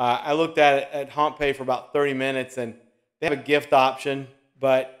 I looked at it at HauntPay for about 30 minutes, and they have a gift option,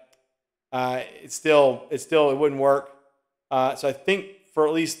 but it wouldn't work. So I think for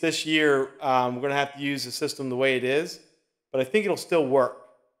at least this year, we're going to have to use the system the way it is, but I think it'll still work.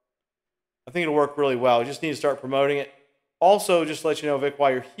 I think it'll work really well. We just need to start promoting it. Also, just to let you know, Vic,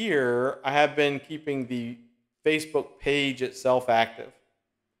 while you're here, I have been keeping the Facebook page itself active.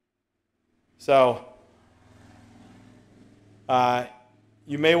 So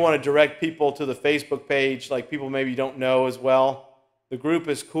you may want to direct people to the Facebook page, like people maybe don't know as well. The group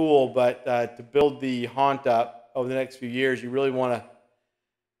is cool, but to build the haunt up over the next few years, you really want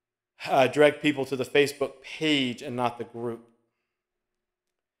to direct people to the Facebook page and not the group.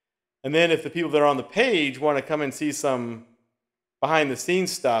 And then if the people that are on the page want to come and see some behind the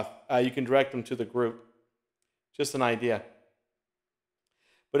scenes stuff, you can direct them to the group. Just an idea.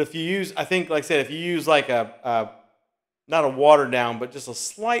 But if you use, I think, like I said, if you use like not a watered down, but just a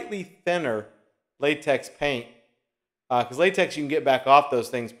slightly thinner latex paint, because latex you can get back off those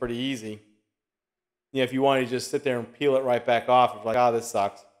things pretty easy. If you want to just sit there and peel it right back off, it's like, oh, this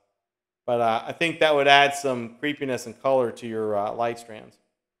sucks. But I think that would add some creepiness and color to your light strands.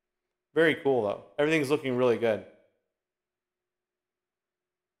 Very cool, though. Everything's looking really good.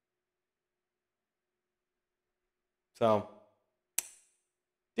 So,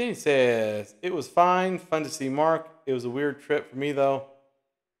 Danny says, it was fine. Fun to see Mark. It was a weird trip for me, though.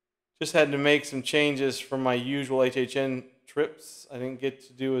 Just had to make some changes from my usual HHN trips. I didn't get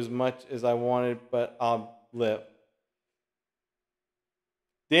to do as much as I wanted, but I'll live.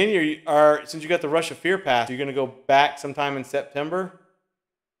 Danny, since you got the Rush of Fear pass, are you going to go back sometime in September?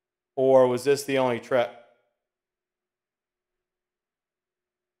 Or was this the only trip?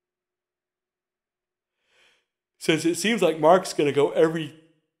 Since it seems like Mark's going to go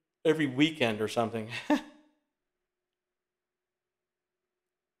every weekend or something.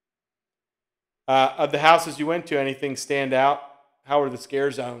 Of the houses you went to, anything stand out? How are the scare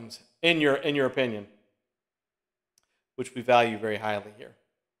zones in your opinion? Which we value very highly here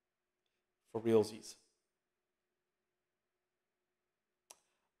for realsies.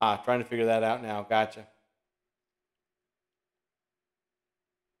 Trying to figure that out now. Gotcha.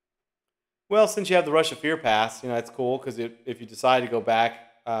 Well, since you have the Rush of Fear pass, that's cool because if you decide to go back,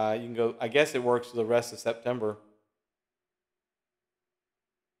 you can go. I guess it works for the rest of September.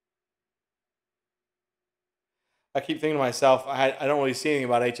 I keep thinking to myself, I don't really see anything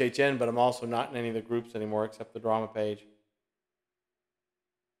about HHN, but I'm also not in any of the groups anymore except the drama page.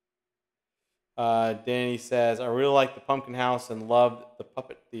 Danny says, I really liked the Pumpkin House and loved the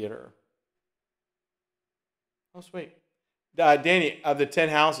Puppet Theater. Oh, sweet. Danny, of the 10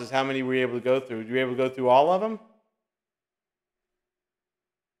 houses, how many were you able to go through? Were you able to go through all of them?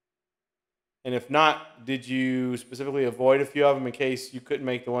 And if not, did you specifically avoid a few of them in case you couldn't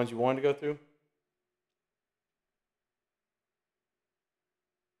make the ones you wanted to go through?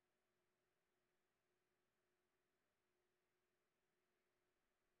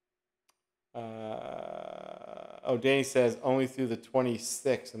 Danny says only through the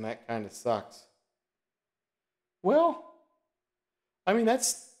 26th, and that kind of sucks. Well, I mean,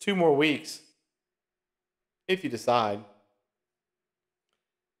 that's 2 more weeks if you decide.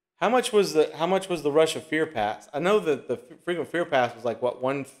 How much was the Rush of Fear pass? I know that the frequent Fear pass was like what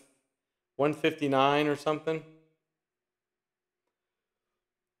 159 or something,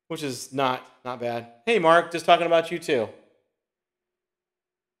 which is not bad. Hey, Mark, just talking about you too.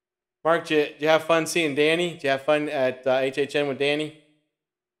 Mark, did you have fun seeing Danny? Did you have fun at HHN with Danny?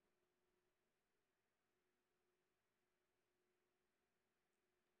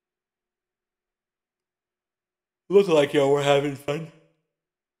 Look like y'all were having fun.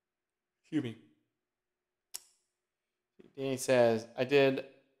 Excuse me. Danny says, I did.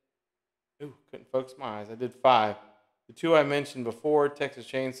 Ooh, couldn't focus my eyes. I did 5. The 2 I mentioned before, Texas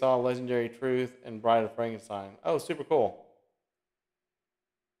Chainsaw, Legendary Truth, and Bride of Frankenstein. Oh, super cool.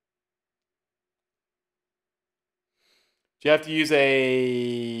 Do you have to use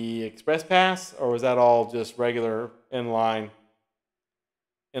a express pass, or was that all just regular inline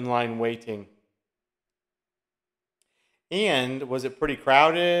waiting? And was it pretty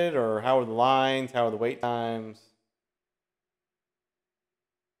crowded, or how were the lines? How were the wait times?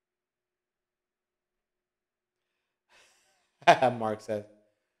 Mark says,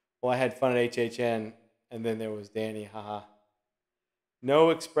 well, I had fun at HHN, and then there was Danny. Haha. No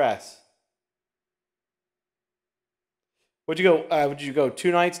express. Would you go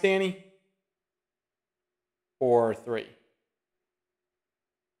 2 nights, Danny? Or 3?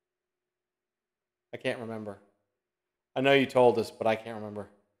 I can't remember. I know you told us, but I can't remember.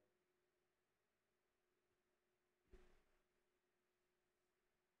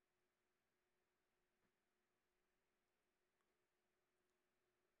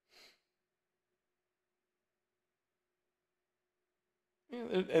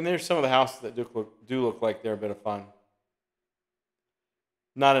 Yeah, and there's some of the houses that do look like they're a bit of fun.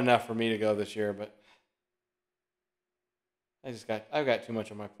 Not enough for me to go this year, but I've got too much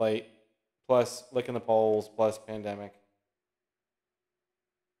on my plate. Plus licking the poles, plus pandemic.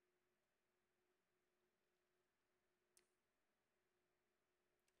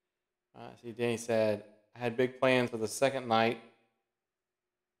 See, Danny said, I had big plans for the second night,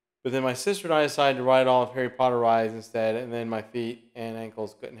 but then my sister and I decided to ride all of Harry Potter rides instead, and then my feet and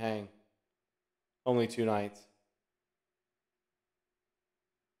ankles couldn't hang. Only 2 nights.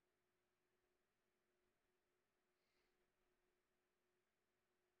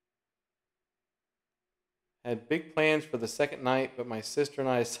 Had big plans for the second night, but my sister and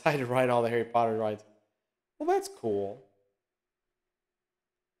I decided to ride all the Harry Potter rides. Well, that's cool.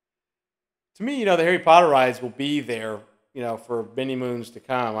 To me, the Harry Potter rides will be there, for many moons to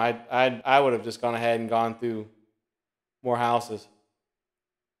come. I would have just gone ahead and gone through more houses.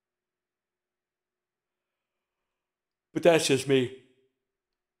 But that's just me.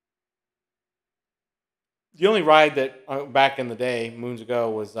 The only ride that back in the day, moons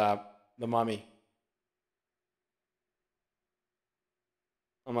ago, was the Mummy.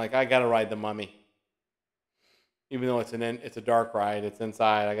 I'm like, I gotta ride the Mummy, even though it's a dark ride. It's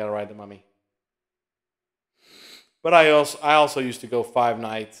inside. I gotta ride the Mummy. But I also used to go 5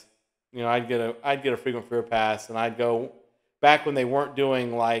 nights. I'd get a frequent fear pass, and I'd go back when they weren't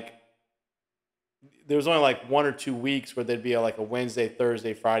doing like there was only like 1 or 2 weeks where there'd be like a Wednesday,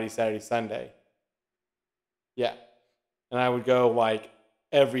 Thursday, Friday, Saturday, Sunday. Yeah, and I would go like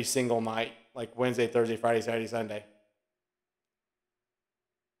every single night, like Wednesday, Thursday, Friday, Saturday, Sunday.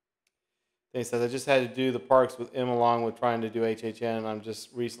 He says I just had to do the parks with him along with trying to do HHN, and I'm just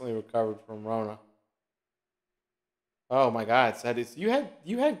recently recovered from Rona. Oh my God, Sadie, you had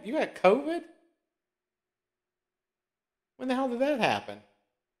COVID? When the hell did that happen?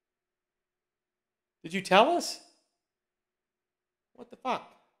 Did you tell us? What the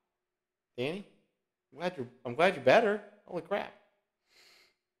fuck, Danny? I'm glad you're better. Holy crap!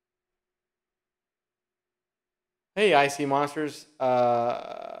 Hey, IC monsters.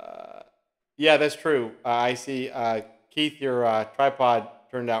 Yeah, that's true. I see. Keith, your tripod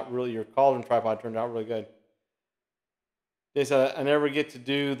turned out really. Your cauldron tripod turned out really good. They said I never get to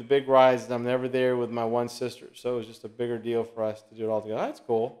do the big rides, and I'm never there with my one sister, so it was just a bigger deal for us to do it all together. That's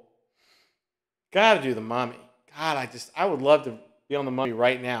cool. Got to do the Mummy. God, I would love to be on the Mummy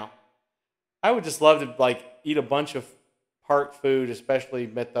right now. I would just love to like eat a bunch of park food, especially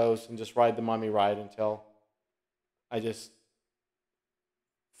Mythos, and just ride the Mummy ride until I just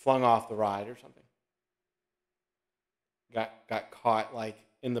flung off the ride or something. Got caught like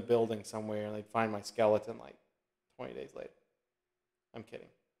in the building somewhere, and they'd find my skeleton like 20 days later. I'm kidding.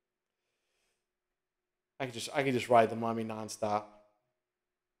 I could just ride the Mummy nonstop.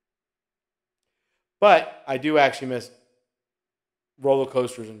 But I do actually miss roller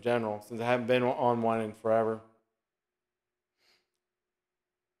coasters in general, since I haven't been on one in forever.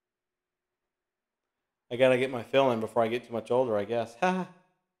 I got to get my fill in before I get too much older, I guess.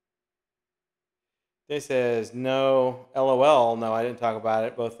 They says, no, LOL. No, I didn't talk about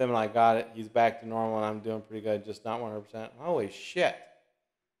it. Both him and I got it. He's back to normal, and I'm doing pretty good, just not 100%. Holy shit.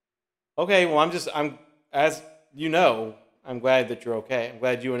 Okay, well, as you know, I'm glad that you're okay. I'm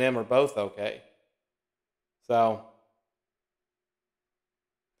glad you and him are both okay. So,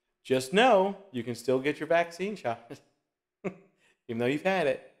 just know you can still get your vaccine shot, even though you've had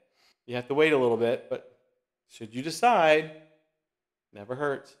it. You have to wait a little bit, but should you decide, never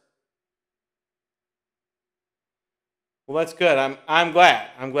hurts. Well, that's good. I'm glad.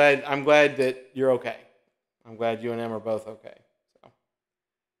 I'm glad that you're okay. I'm glad you and him are both okay. So,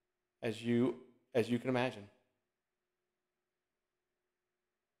 as you can imagine.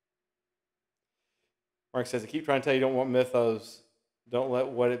 Mark says, I keep trying to tell you, don't want mythos. Don't let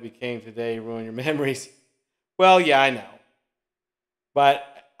what it became today ruin your memories. Well, yeah, I know. But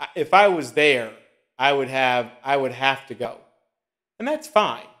if I was there, I would have to go. And that's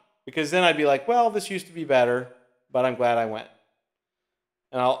fine. Because then I'd be like, well, this used to be better, but I'm glad I went.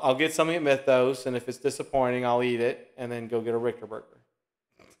 And I'll get something at Mythos, and if it's disappointing, I'll eat it and then go get a Richter burger.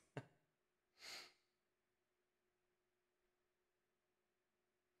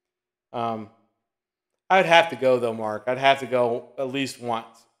 I'd have to go though, Mark. I'd have to go at least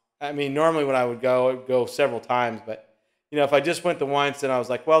once. I mean, normally when I would go several times, but if I just went the once and I was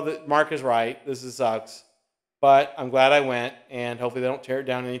like, well, Mark is right. This sucks, but I'm glad I went, and hopefully they don't tear it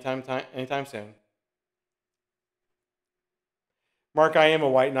down anytime soon. Mark, I am a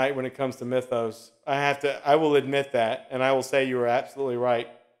white knight when it comes to mythos. I will admit that, and I will say you were absolutely right.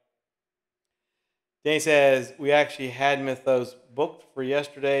 Danny says, we actually had mythos booked for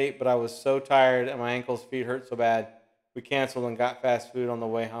yesterday, but I was so tired and my ankles, feet hurt so bad, we canceled and got fast food on the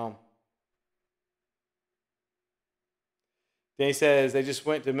way home. Danny says, they just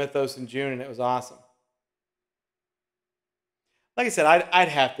went to Mythos in June and it was awesome. Like I said, I'd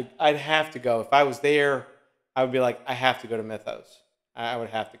have to go. If I was there, I would be like, I have to go to Mythos. I would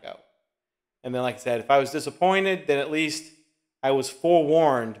have to go. And then, like I said, if I was disappointed, then at least I was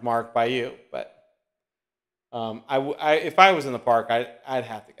forewarned, Mark, by you. But if I was in the park, I'd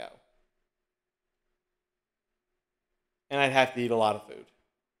have to go. And I'd have to eat a lot of food.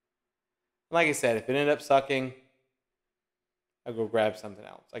 Like I said, if it ended up sucking, I'd go grab something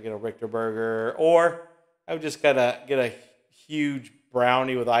else. I get a Richter burger, or I would just get a huge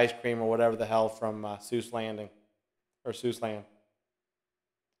brownie with ice cream or whatever the hell from Seuss Landing or Seuss Land.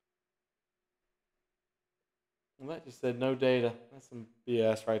 Well, that just said no data. That's some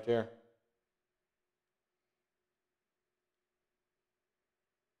BS right there.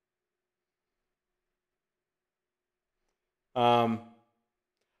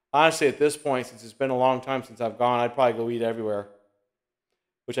 Honestly, at this point, since it's been a long time since I've gone, I'd probably go eat everywhere,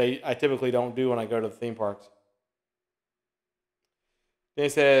 which I typically don't do when I go to the theme parks. Jay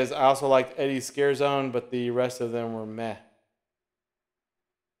says, I also liked Eddie's Scare Zone, but the rest of them were meh.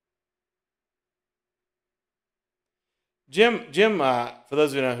 Jim, for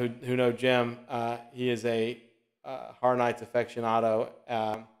those of you who know Jim, he is a Horror Nights aficionado.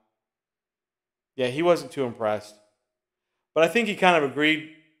 Yeah, he wasn't too impressed. But I think he kind of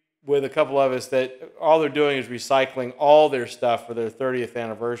agreed with a couple of us that all they're doing is recycling all their stuff for their 30th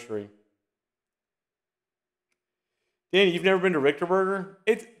anniversary. Danny, you've never been to Richter Burger?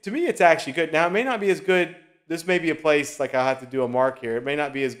 To me, it's actually good. Now, it may not be as good. This may be a place, like I'll have to do a mark here. It may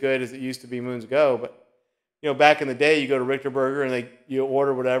not be as good as it used to be moons ago, but back in the day, you go to Richter Burger and you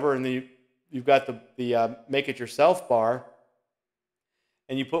order whatever, and then you've got the make it yourself bar,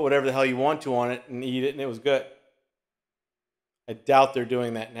 and you put whatever the hell you want to on it and eat it, and it was good. I doubt they're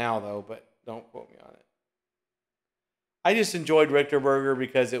doing that now, though, but don't quote me on it. I just enjoyed Richter Burger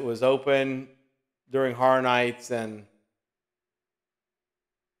because it was open during Horror Nights, and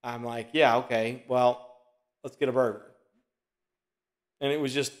I'm like, yeah, okay, well, let's get a burger. And it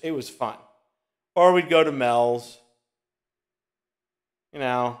was fun. Or we'd go to Mel's.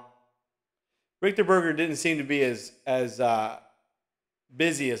 Richter Burger didn't seem to be as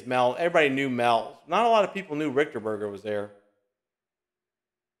busy as Mel. Everybody knew Mel's. Not a lot of people knew Richter Burger was there.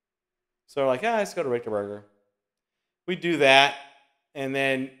 So we're like, let's go to Richter Burger. We do that, and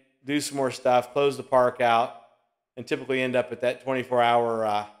then do some more stuff, close the park out, and typically end up at that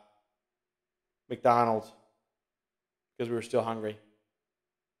 24-hour McDonald's because we were still hungry.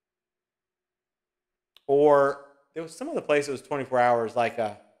 Or there was some other place that was 24 hours, like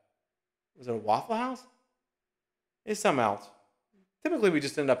was it a Waffle House? It's something else. Typically, we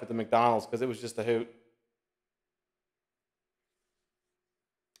just end up at the McDonald's because it was just a hoot.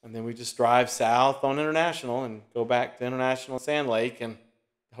 And then we just drive south on International and go back to International Sand Lake and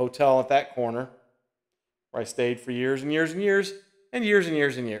the hotel at that corner. where I stayed for years and years and years and years and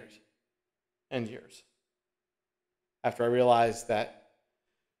years and years and years. After I realized that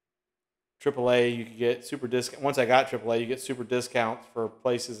AAA, you could get super discount. Once I got AAA, you get super discounts for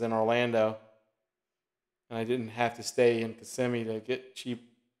places in Orlando, and I didn't have to stay in Kissimmee to get cheap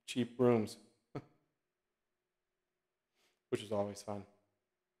rooms, which was always fun.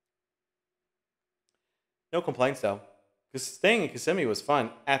 No complaints though, because staying in Kissimmee was fun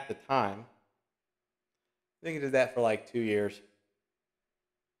at the time. I think I did that for like 2 years,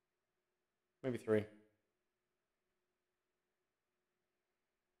 maybe 3.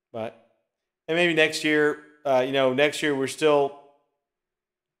 And maybe next year, next year we're still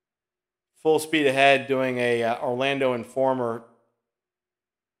full speed ahead doing a Orlando Informer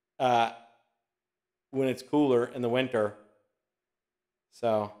when it's cooler in the winter.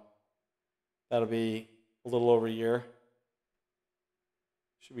 So that'll be a little over a year.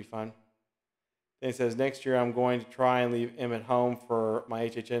 Should be fun. Then he says, next year I'm going to try and leave Emmett home for my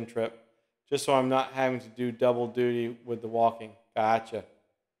HHN trip, just so I'm not having to do double duty with the walking. Gotcha.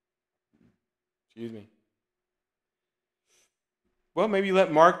 Excuse me. Well, maybe you let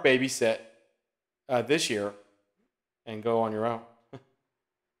Mark babysit this year and go on your own.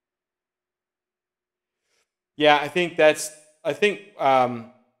 Yeah, I think at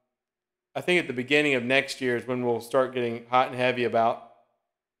the beginning of next year is when we'll start getting hot and heavy about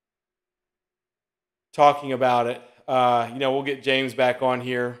talking about it. We'll get James back on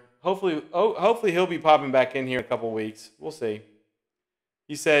here. Hopefully he'll be popping back in here in a couple weeks. We'll see.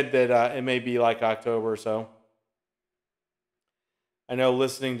 He said that it may be like October or so. I know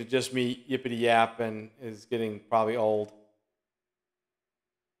listening to just me yippity yap and is getting probably old.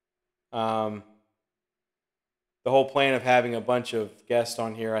 The whole plan of having a bunch of guests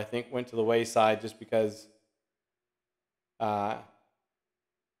on here, I think, went to the wayside just because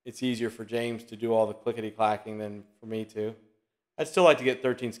it's easier for James to do all the clickety-clacking than for me to. I'd still like to get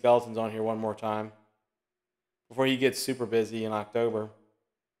 13 Skeletons on here one more time before he gets super busy in October.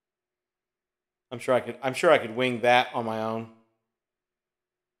 I'm sure I could wing that on my own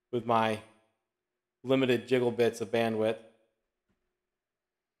with my limited jiggle bits of bandwidth.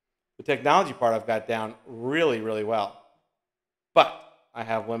 The technology part I've got down really, really well. But I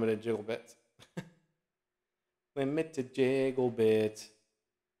have limited jiggle bits. Limited jiggle bits.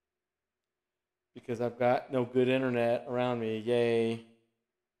 Because I've got no good internet around me. Yay.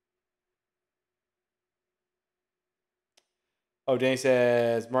 Oh, Danny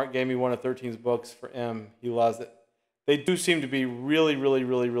says, Mark gave me one of 13's books for M. He loves it. They do seem to be really, really,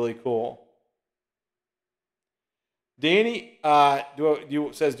 really, really cool. Danny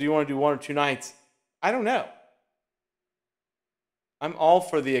says, do you want to do 1 or 2 nights? I don't know. I'm all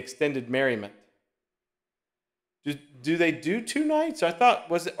for the extended merriment. Do they do 2 nights? I thought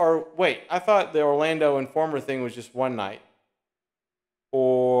the Orlando Informer thing was just 1 night.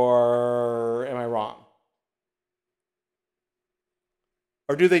 Or am I wrong?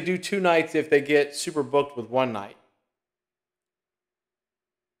 Or do they do 2 nights if they get super booked with 1 night?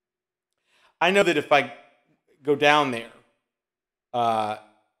 I know that if I go down there,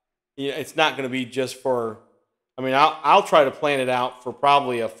 it's not going to be just for. I mean, I'll try to plan it out for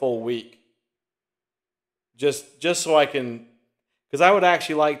probably a full week, just so I can, because I would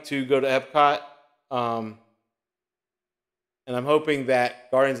actually like to go to Epcot, and I'm hoping that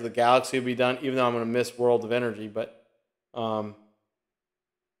Guardians of the Galaxy will be done, even though I'm going to miss World of Energy, but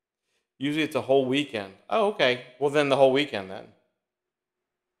usually it's a whole weekend. Oh, okay. Well, then the whole weekend then.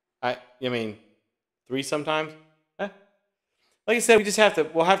 I mean, 3 sometimes. Like I said,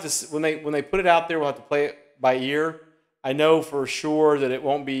 we'll have to when they put it out there, we'll have to play it by ear. I know for sure that it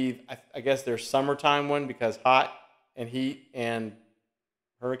won't be. I guess their summertime one because hot and heat and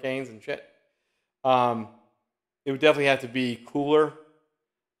hurricanes and shit. It would definitely have to be cooler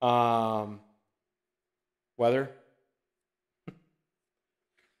weather.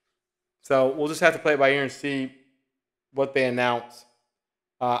 So we'll just have to play it by ear and see what they announce.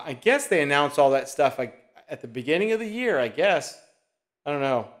 I guess they announced all that stuff at the beginning of the year. I guess I don't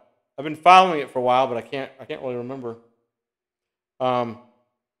know. I've been following it for a while, but I can't really remember. But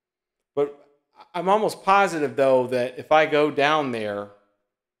I'm almost positive though that if I go down there,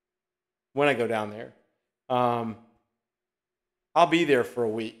 when I go down there, I'll be there for a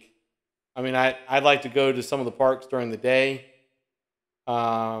week. I mean, I'd like to go to some of the parks during the day,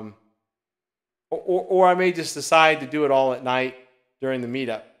 or I may just decide to do it all at night during the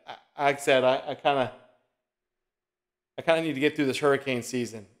meetup. Like I said, I kind of need to get through this hurricane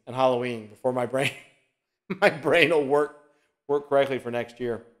season and Halloween before my brain will work correctly for next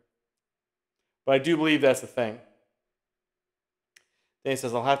year. But I do believe that's the thing. Danny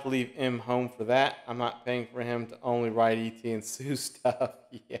says, I'll have to leave M home for that. I'm not paying for him to only write E.T. and Sue stuff.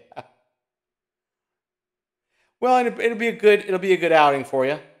 Yeah. Well, it'll be a good outing for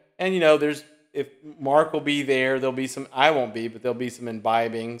you. And if Mark will be there, there'll be some. I won't be, but there'll be some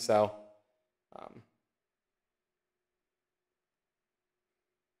imbibing. So, um,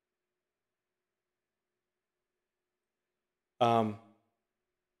 um,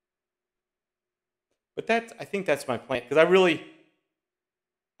 but I think that's my plan because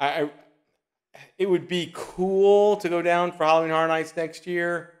I it would be cool to go down for Halloween Horror Nights next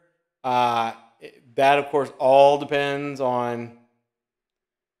year. That of course all depends on.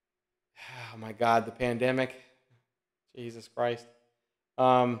 Oh my God, the pandemic. Jesus Christ.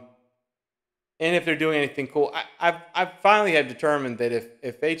 And if they're doing anything cool, I've finally have determined that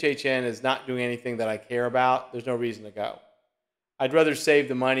if HHN is not doing anything that I care about, there's no reason to go. I'd rather save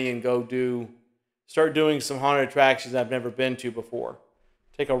the money and start doing some haunted attractions I've never been to before.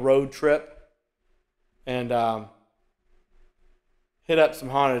 Take a road trip and hit up some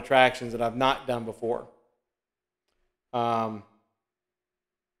haunted attractions that I've not done before. But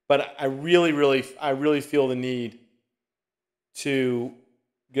I really feel the need to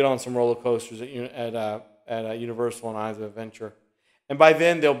get on some roller coasters at Universal and Islands of Adventure, and by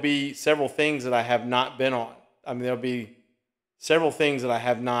then there'll be several things that I have not been on. I mean, there'll be several things that I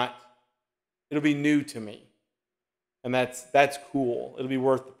have not. It'll be new to me, and that's cool. It'll be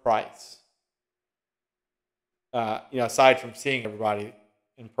worth the price. Aside from seeing everybody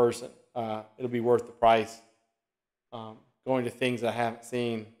in person, it'll be worth the price. Going to things that I haven't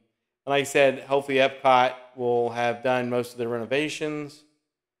seen. And like I said, hopefully Epcot will have done most of the renovations.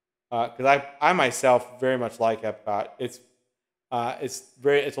 Because I myself very much like Epcot. It's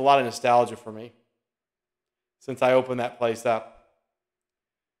a lot of nostalgia for me. Since I opened that place up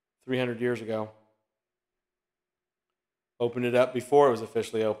 300 years ago. Opened it up before it was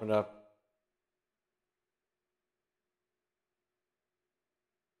officially opened up.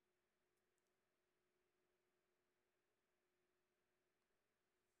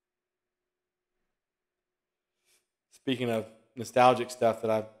 Speaking of nostalgic stuff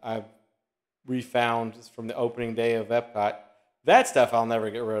that I've refound from the opening day of Epcot, that stuff I'll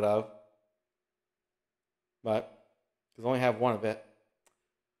never get rid of. But because I only have one of it.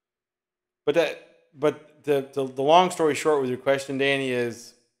 But the long story short with your question, Danny,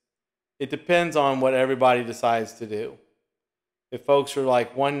 is it depends on what everybody decides to do. If folks are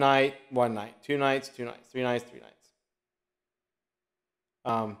like one night, 2 nights, 2 nights, 3 nights, 3 nights.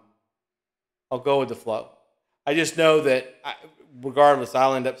 I'll go with the flow. I just know that regardless,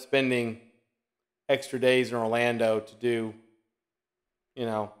 I'll end up spending extra days in Orlando to do,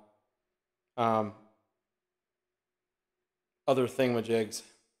 other thingamajigs.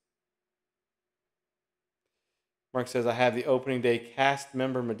 Mark says, I have the opening day cast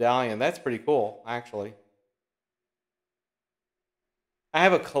member medallion. That's pretty cool, actually. I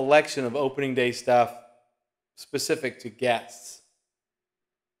have a collection of opening day stuff specific to guests.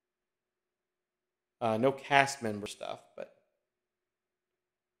 No cast member stuff, but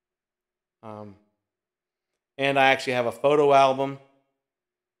and I actually have a photo album,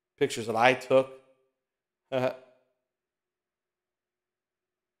 pictures that I took. I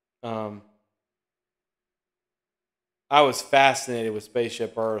was fascinated with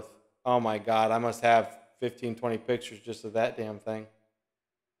Spaceship Earth. Oh my God, I must have 15, 20 pictures just of that damn thing.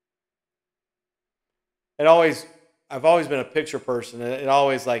 I've always been a picture person. It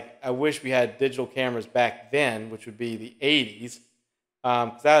always I wish we had digital cameras back then, which would be the 80s,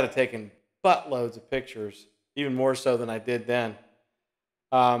 because I would have taken buttloads of pictures, even more so than I did then.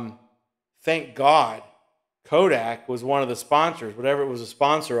 Thank God Kodak was one of the sponsors, whatever it was a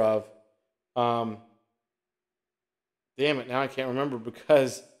sponsor of. Damn it, now I can't remember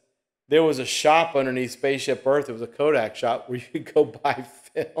because there was a shop underneath Spaceship Earth. It was a Kodak shop where you could go buy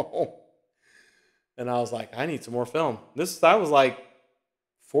film. And I was like, I need some more film. I was like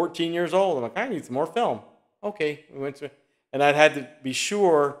 14 years old. I'm like, I need some more film. Okay, and I had to be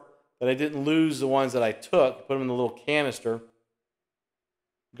sure that I didn't lose the ones that I took, put them in the little canister,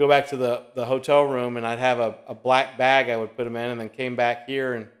 go back to the hotel room, and I'd have a black bag I would put them in, and then came back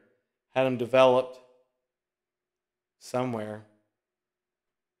here and had them developed somewhere.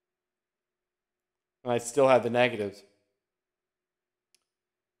 And I still have the negatives.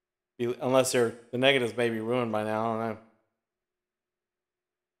 Unless the negatives may be ruined by now, I don't know.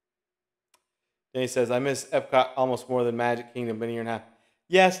 Then he says, I miss Epcot almost more than Magic Kingdom, been a year and a half.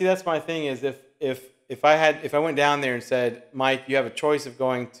 Yeah, see, that's my thing is if I went down there and said, Mike, you have a choice of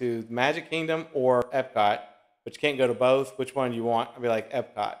going to Magic Kingdom or Epcot, but you can't go to both, which one do you want? I'd be like,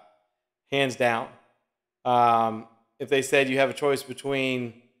 Epcot. Hands down. if they said you have a choice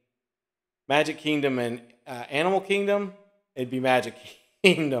between Magic Kingdom and Animal Kingdom, it'd be Magic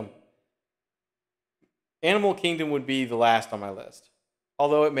Kingdom. Animal Kingdom would be the last on my list,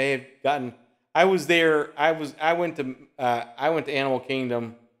 although it may have gotten. I was there. I went to Animal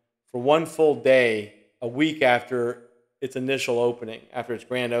Kingdom for one full day, a week after its initial opening, after its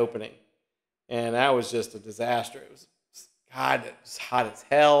grand opening, and that was just a disaster. It was hot as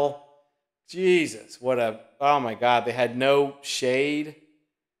hell. Jesus, oh my God! They had no shade.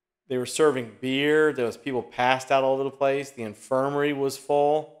 They were serving beer. There was people passed out all over the place. The infirmary was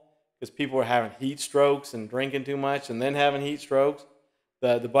full because people were having heat strokes and drinking too much and then having heat strokes.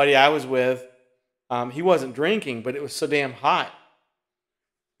 The buddy I was with, he wasn't drinking, but it was so damn hot.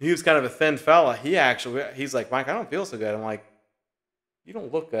 He was kind of a thin fella. He's like, Mike, I don't feel so good. I'm like, you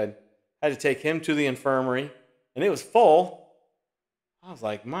don't look good. I had to take him to the infirmary, and it was full. I was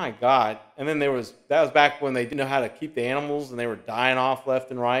like, my God. And then that was back when they didn't know how to keep the animals, and they were dying off left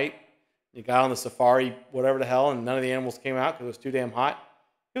and right. You got on the safari, whatever the hell, and none of the animals came out because it was too damn hot.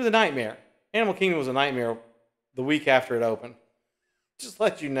 It was a nightmare. Animal Kingdom was a nightmare the week after it opened. Just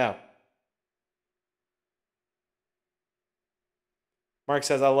let you know. Mark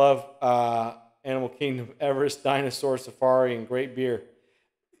says, I love Animal Kingdom, Everest, Dinosaur Safari, and great beer.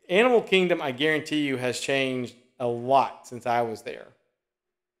 Animal Kingdom, I guarantee you, has changed a lot since I was there.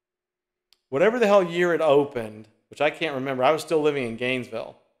 Whatever the hell year it opened, which I can't remember, I was still living in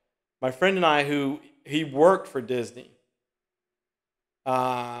Gainesville. My friend and I, he worked for Disney,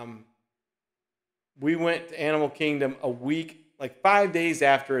 we went to Animal Kingdom a week, like 5 days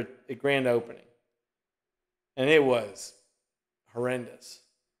after a grand opening. And it was horrendous.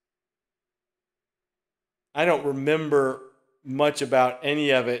 I don't remember much about any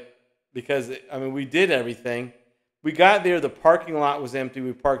of it because, we did everything. We got there, the parking lot was empty.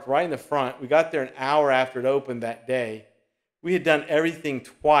 We parked right in the front. We got there an hour after it opened that day. We had done everything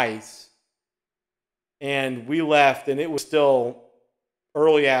twice, and we left, and it was still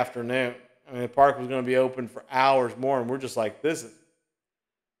early afternoon. The park was going to be open for hours more, and we're just like,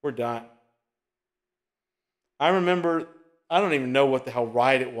 we're done. I remember, I don't even know what the hell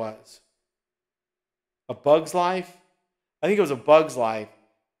ride it was. A Bug's Life? I think it was a Bug's Life.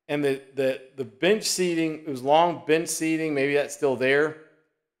 And the bench seating, it was long bench seating, maybe that's still there.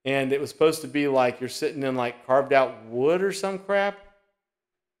 And it was supposed to be like you're sitting in like carved out wood or some crap.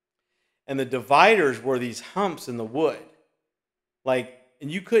 And the dividers were these humps in the wood. And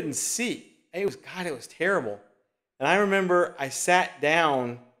you couldn't see. It was terrible. And I remember I sat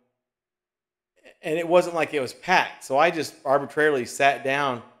down, and it wasn't like it was packed. So I just arbitrarily sat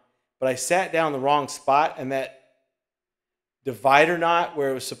down, but I sat down the wrong spot, and that divider knot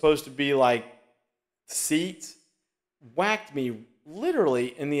where it was supposed to be like seats whacked me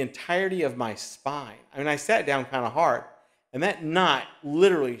literally in the entirety of my spine. I sat down kind of hard, and that knot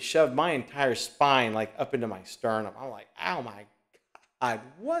literally shoved my entire spine like up into my sternum. I'm like, ow my God,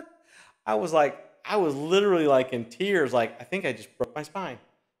 what? I was literally like in tears, like I think I just broke my spine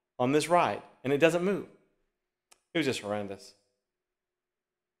on this ride, and it doesn't move. It was just horrendous.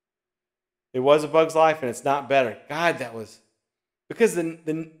 It was a Bug's Life, and it's not better. God, that was because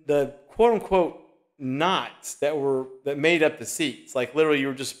the quote unquote knots that made up the seats, like literally you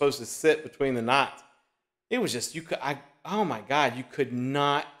were just supposed to sit between the knots. It was just oh my God, you could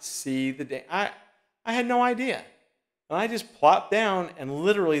not see the day. I had no idea, and I just plopped down, and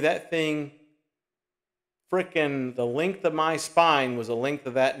literally that thing, frickin' the length of my spine was the length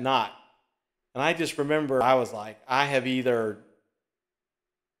of that knot, and I just remember I was like, I have either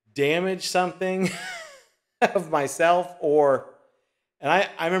damaged something of myself and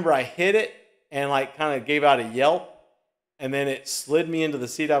I remember I hit it and like kind of gave out a yelp, and then it slid me into the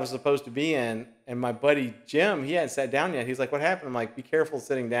seat I was supposed to be in, and my buddy Jim, he hadn't sat down yet. He's like, what happened? I'm like, be careful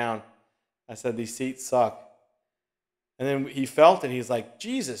sitting down. I said, these seats suck. And then he felt it. He's like,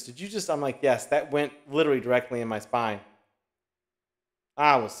 Jesus, did you just? I'm like, yes, that went literally directly in my spine.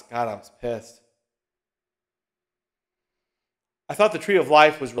 I was pissed. I thought the Tree of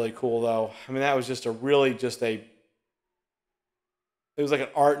Life was really cool, though. That was it was like an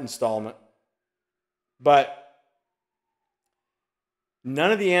art installment. But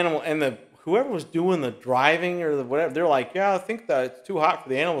none of the animal, and whoever was doing the driving or whatever, they're like, yeah, I think that it's too hot for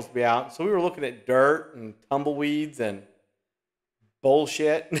the animals to be out. So we were looking at dirt and tumbleweeds and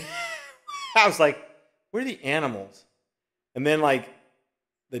bullshit. I was like, where are the animals? And then like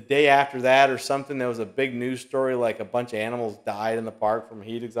the day after that or something, there was a big news story, like a bunch of animals died in the park from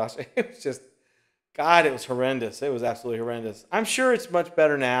heat exhaustion. It was just, God, it was horrendous. It was absolutely horrendous. I'm sure it's much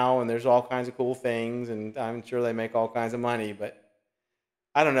better now, and there's all kinds of cool things, and I'm sure they make all kinds of money, but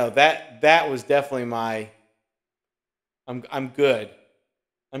I don't know. That was definitely my I'm good.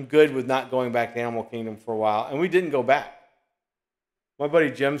 I'm good with not going back to Animal Kingdom for a while, and we didn't go back. My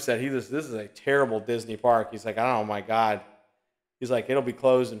buddy Jim said this is a terrible Disney park. He's like, oh my God. He's like, it'll be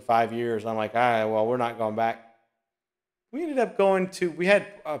closed in 5 years. I'm like, all right, well, we're not going back. We ended up we had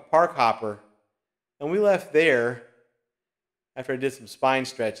a park hopper, and we left there after I did some spine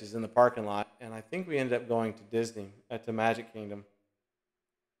stretches in the parking lot, and I think we ended up going to Disney, to Magic Kingdom.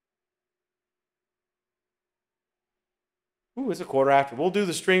 Ooh, it's a quarter after. We'll do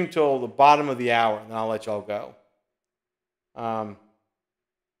the stream till the bottom of the hour, and then I'll let y'all go.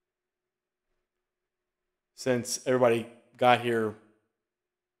 Since everybody got here,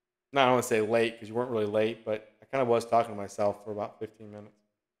 I don't want to say late because you weren't really late, but I kind of was talking to myself for about 15 minutes,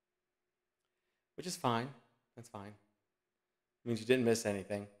 which is fine. That's fine. It means you didn't miss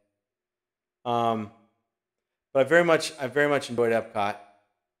anything. But I very much enjoyed Epcot.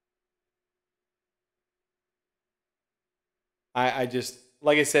 I just,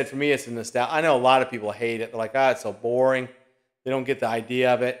 like I said, for me, it's a nostalgia. I know a lot of people hate it. They're like, it's so boring. They don't get the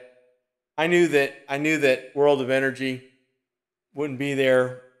idea of it. I knew that World of Energy wouldn't be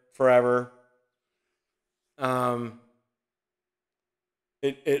there forever.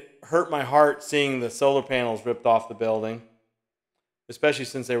 It hurt my heart seeing the solar panels ripped off the building, especially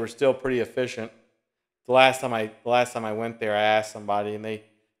since they were still pretty efficient. The last time I went there, I asked somebody, and they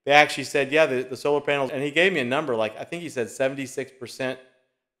actually said, yeah, the solar panels, and he gave me a number, like I think he said 76%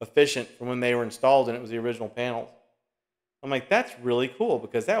 efficient from when they were installed, and it was the original panels. I'm like, that's really cool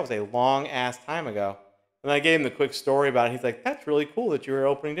because that was a long ass time ago. And I gave him the quick story about it. He's like, that's really cool that you were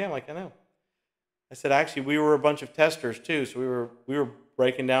opening day. I'm like, I know. I said, actually, we were a bunch of testers too, so we were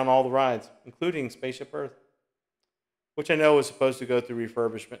breaking down all the rides, including Spaceship Earth, which I know was supposed to go through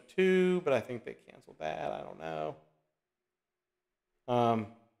refurbishment too, but I think they canceled that. I don't know.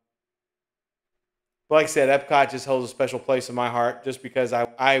 But like I said, Epcot just holds a special place in my heart just because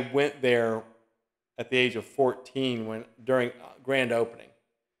I went there at the age of 14 during grand opening,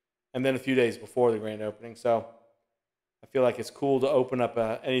 and then a few days before the grand opening. So I feel like it's cool to open up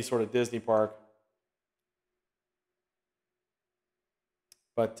any sort of Disney park.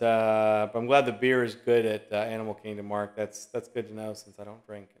 But I'm glad the beer is good at Animal Kingdom, Mark. That's good to know since I don't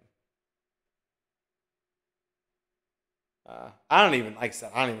drink. I don't even, like I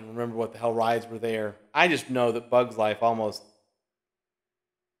said, I don't even remember what the hell rides were there. I just know that Bug's Life almost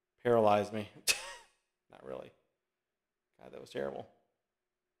paralyzed me. Not really. God, that was terrible.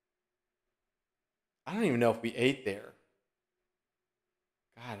 I don't even know if we ate there.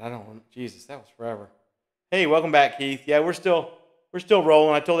 God, I don't. Jesus, that was forever. Hey, welcome back, Keith. Yeah, we're still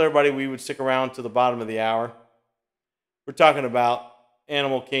rolling. I told everybody we would stick around to the bottom of the hour. We're talking about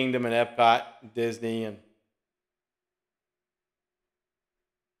Animal Kingdom and Epcot, and Disney, and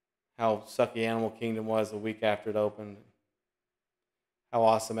how sucky Animal Kingdom was the week after it opened. How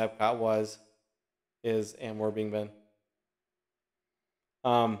awesome Epcot is, and we're being been.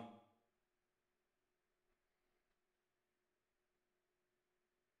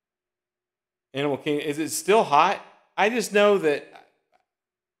 Animal Kingdom, is it still hot? I just know that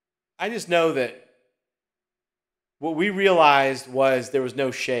what we realized was there was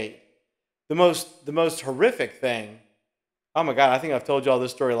no shade. The most horrific thing. Oh my God, I think I've told you all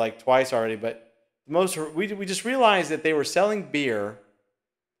this story like twice already, but we just realized that they were selling beer.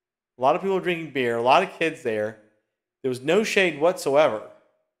 A lot of people were drinking beer, a lot of kids there. There was no shade whatsoever.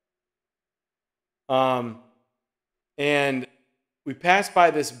 And we passed by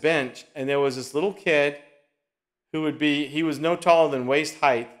this bench, and there was this little kid he was no taller than waist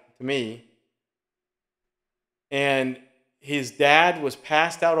height to me. And his dad was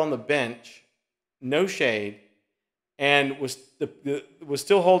passed out on the bench, no shade, and was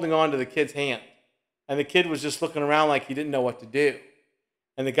still holding on to the kid's hand. And the kid was just looking around like he didn't know what to do.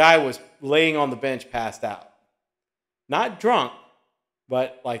 And the guy was laying on the bench passed out. Not drunk,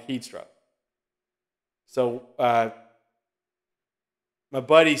 but like heat stroke. So my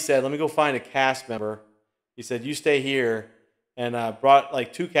buddy said, let me go find a cast member. He said, you stay here, and brought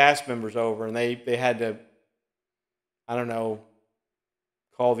like 2 cast members over, and they had to, I don't know,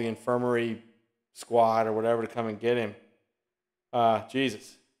 call the infirmary squad or whatever to come and get him.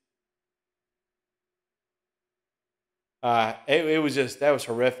 Jesus. It was just, that was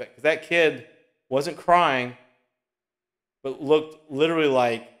horrific. That kid wasn't crying, but looked literally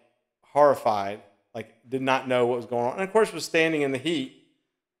like horrified, like did not know what was going on. And of course was standing in the heat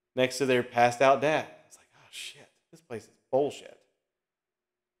next to their passed out dad. It's like, oh shit, this place is bullshit.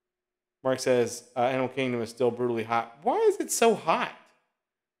 Mark says, Animal Kingdom is still brutally hot. Why is it so hot?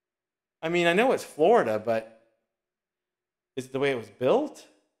 I mean, I know it's Florida, but is it the way it was built?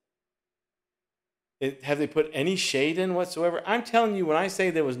 Have they put any shade in whatsoever? I'm telling you, when I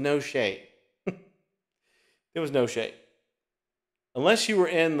say there was no shade, there was no shade. Unless you were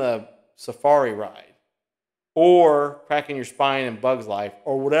in the safari ride or Cracking Your Spine in Bug's Life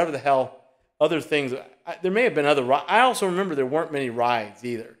or whatever the hell other things. There may have been other rides. I also remember there weren't many rides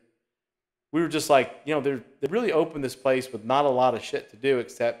either. We were just like, they really opened this place with not a lot of shit to do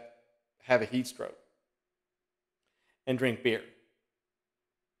except have a heat stroke and drink beer.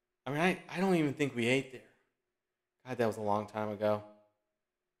 I mean, I don't even think we ate there. God, that was a long time ago.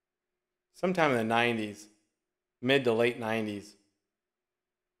 Sometime in the 90s, mid to late 90s.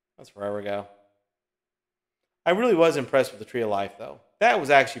 That's forever ago. I really was impressed with the Tree of Life, though. That was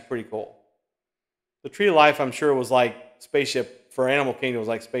actually pretty cool. The Tree of Life, I'm sure, was like Spaceship, for Animal Kingdom, was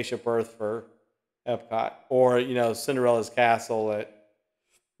like Spaceship Earth for Epcot. Or, Cinderella's Castle at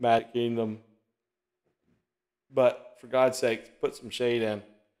Magic Kingdom. But, for God's sake, put some shade in.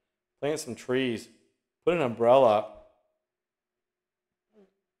 Plant some trees. Put an umbrella up.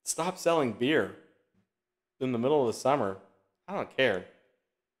 Stop selling beer in the middle of the summer. I don't care.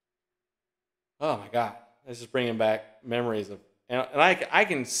 Oh my God, this is bringing back memories of, and I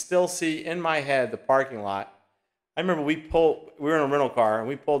can still see in my head the parking lot. I remember we were in a rental car and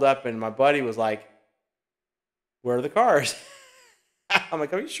we pulled up and my buddy was like, "Where are the cars?" I'm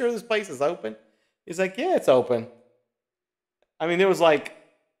like, "Are you sure this place is open?" He's like, "Yeah, it's open." I mean, there was like,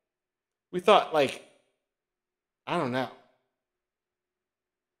 we thought like, I don't know.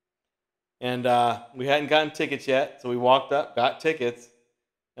 And we hadn't gotten tickets yet, so we walked up, got tickets.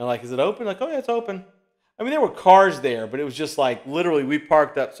 And like, "Is it open?" Like, "Oh yeah, it's open." I mean, there were cars there, but it was just like literally we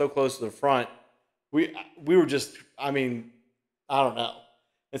parked up so close to the front. We were just, I mean, I don't know.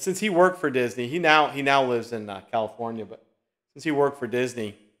 And since he worked for Disney, he now lives in California, but since he worked for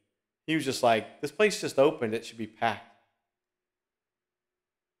Disney, he was just like, "This place just opened. It should be packed."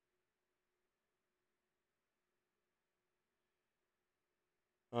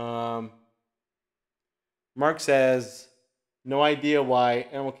 Mark says, "No idea why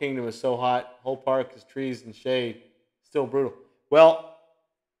Animal Kingdom is so hot. Whole park is trees and shade. Still brutal." Well,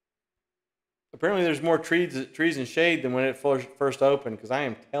 apparently there's more trees and shade than when it first opened, because I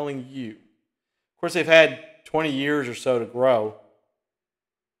am telling you. Of course, they've had 20 years or so to grow.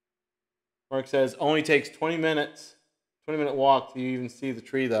 Mark says, "Only takes 20 minutes, 20-minute walk to even see the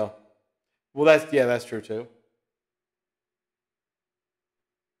tree, though." Well, that's true, too.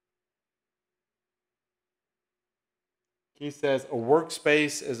 He says, "A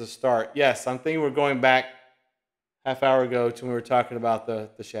workspace is a start." Yes, I'm thinking we're going back half hour ago to when we were talking about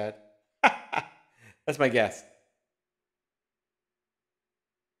the shed. That's my guess.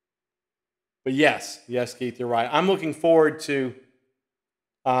 But yes, Keith, you're right. I'm looking forward to,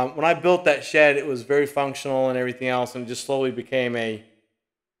 when I built that shed, it was very functional and everything else, and it just slowly became a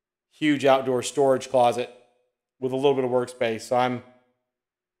huge outdoor storage closet with a little bit of workspace. So I'm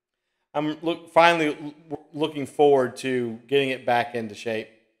finally looking forward to getting it back into shape,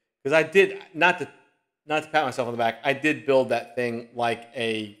 because I did, not to pat myself on the back, I did build that thing like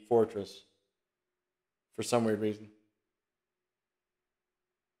a fortress for some weird reason.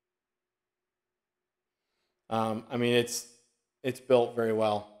 I mean, it's built very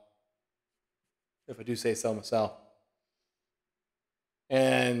well, if I do say so myself.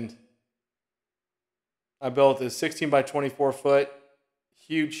 And I built a 16 by 24 foot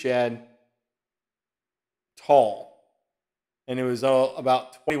huge shed, tall, and it was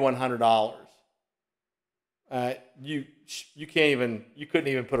about $2,100. You couldn't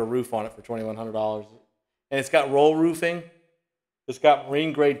even put a roof on it for $2,100, and it's got roll roofing. It's got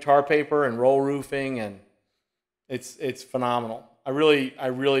marine grade tar paper and roll roofing, and it's phenomenal. I really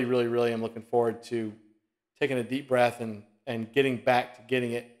am looking forward to taking a deep breath and getting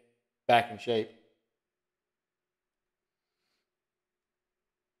it back in shape.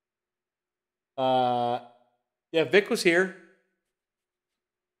 Yeah, Vic was here.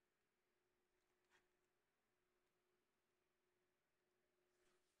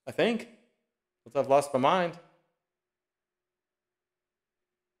 I think. I've lost my mind.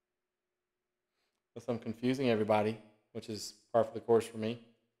 Unless I'm confusing everybody, which is par for the course for me.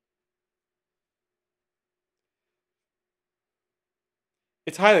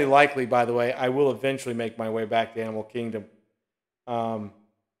 It's highly likely, by the way, I will eventually make my way back to Animal Kingdom.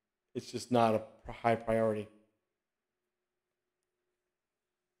 It's just not a high priority,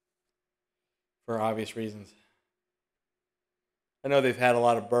 for obvious reasons. I know they've had a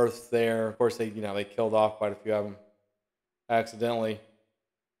lot of births there. Of course, they killed off quite a few of them accidentally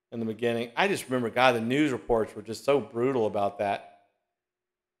in the beginning. I just remember, God, the news reports were just so brutal about that.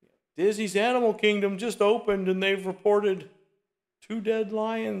 Disney's Animal Kingdom just opened and they've reported 2 dead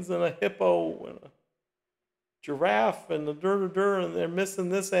lions and a hippo. giraffe and the and they're missing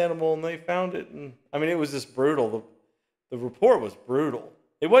this animal and they found it. And I mean, it was just brutal. The report was brutal.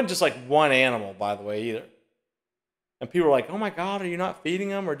 It wasn't just like one animal, by the way, either. And people were like, "Oh my God, are you not feeding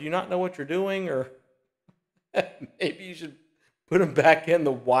them, or do you not know what you're doing, or maybe you should put them back in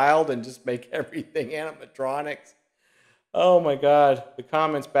the wild and just make everything animatronics." Oh my God, the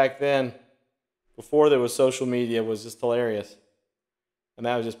comments back then, before there was social media, was just hilarious. And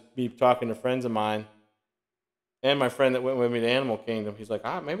that was just me talking to friends of mine, and my friend that went with me to Animal Kingdom. He's like,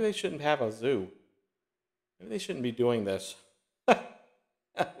 maybe they shouldn't have a zoo. Maybe they shouldn't be doing this.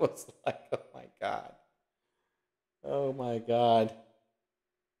 I was like, oh my God. Oh my God.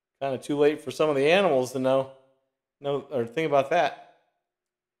 Kind of too late for some of the animals to know or think about that.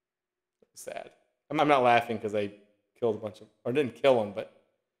 Sad. I'm not laughing because they killed a bunch of, or didn't kill them, but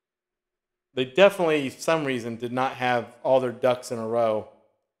they definitely, for some reason, did not have all their ducks in a row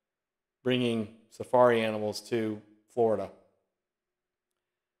bringing safari animals to Florida.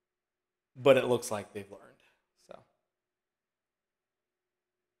 But it looks like they've learned. So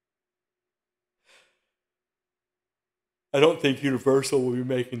I don't think Universal will be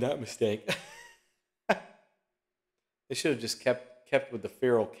making that mistake. They should have just kept with the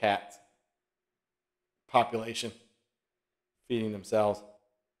feral cat population feeding themselves.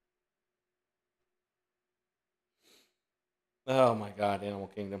 Oh my God, Animal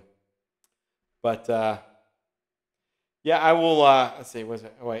Kingdom. But yeah, I will. Let's see. Was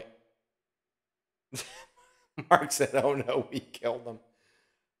it? Oh, wait. Mark said, "Oh no, we killed them."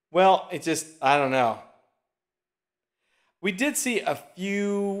 Well, it just, I don't know. We did see a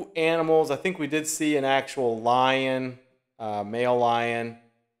few animals. I think we did see an actual lion, male lion,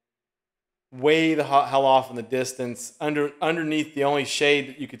 way the hell off in the distance, underneath the only shade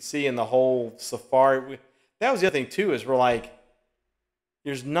that you could see in the whole safari. That was the other thing too, is we're like,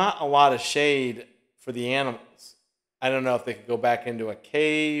 there's not a lot of shade for the animals. I don't know if they could go back into a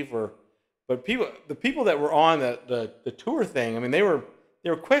cave but the people that were on the tour thing, I mean, they were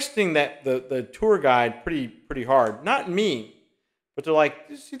questioning that the tour guide pretty hard. Not me, but they're like,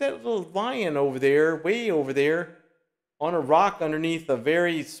 "You see that little lion over there, way over there, on a rock underneath a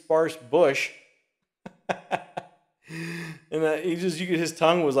very sparse bush?" And his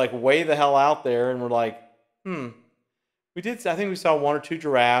tongue was like way the hell out there, and we're like, We did. I think we saw one or two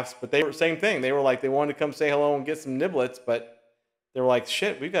giraffes, but they were same thing. They were like, they wanted to come say hello and get some niblets, but they were like,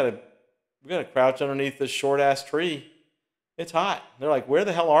 "Shit, we gotta crouch underneath this short ass tree. It's hot." They're like, "Where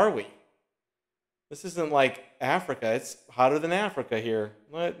the hell are we? This isn't like Africa. It's hotter than Africa here."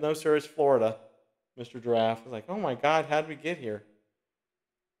 "No, sir, it's Florida." Mr. Giraffe was like, "Oh my God, how did we get here?"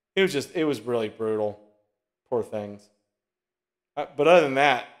 It was really brutal. Poor things. But other than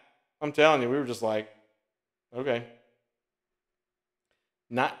that, I'm telling you, we were just like, okay.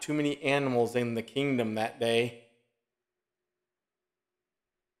 Not too many animals in the kingdom that day.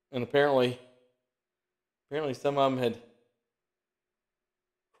 And apparently some of them had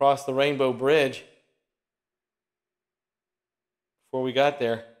crossed the Rainbow Bridge before we got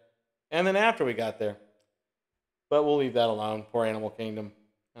there. And then after we got there. But we'll leave that alone. Poor Animal Kingdom.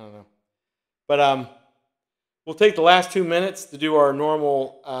 I don't know. But we'll take the last 2 minutes to do our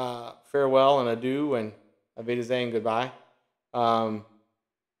normal farewell and adieu and Auf Wiedersehen, goodbye.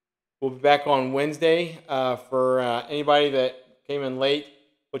 We'll be back on Wednesday. For anybody that came in late,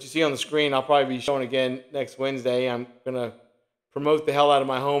 what you see on the screen, I'll probably be showing again next Wednesday. I'm going to promote the hell out of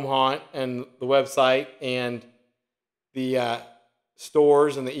my home haunt and the website and the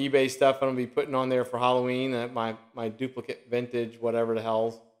stores and the eBay stuff I'm going to be putting on there for Halloween. My duplicate vintage, whatever the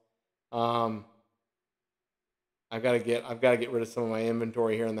hell's. I've got to get rid of some of my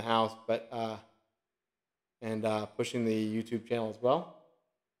inventory here in the house, but and pushing the YouTube channel as well.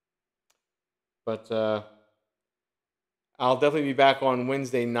 But I'll definitely be back on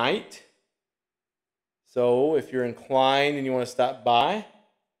Wednesday night. So if you're inclined and you want to stop by,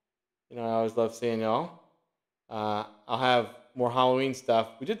 I always love seeing y'all. I'll have more Halloween stuff.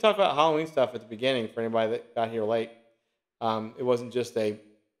 We did talk about Halloween stuff at the beginning for anybody that got here late. It wasn't just a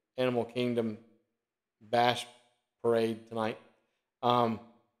Animal Kingdom bash parade tonight.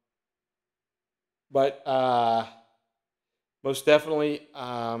 But most definitely,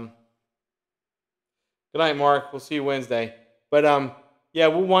 good night, Mark. We'll see you Wednesday. But yeah,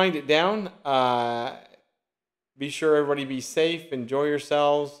 we'll wind it down. Be sure everybody be safe. Enjoy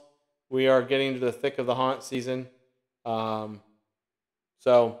yourselves. We are getting into the thick of the haunt season. I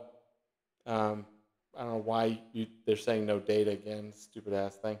don't know why they're saying no data again. Stupid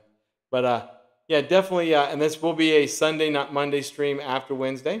ass thing. But yeah, definitely. And this will be a Sunday, not Monday stream after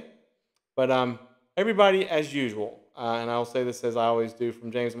Wednesday. But everybody, as usual, and I'll say this as I always do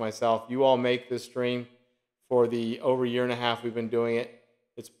from James and myself, you all make this stream for the over a year and a half we've been doing it.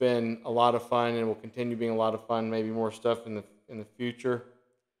 It's been a lot of fun and will continue being a lot of fun. Maybe more stuff in the future,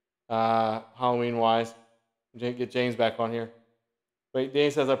 Halloween wise. Get James back on here. Wait, Danny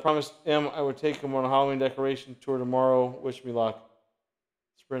says, I promised him I would take him on a Halloween decoration tour tomorrow. Wish me luck.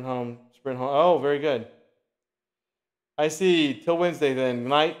 Sprint home. Oh, very good. I see. Till Wednesday then. Good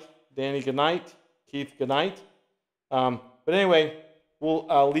night. Danny, good night. Keith, good night. But anyway,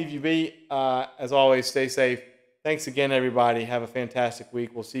 we'll leave you be. As always, stay safe. Thanks again, everybody. Have a fantastic week.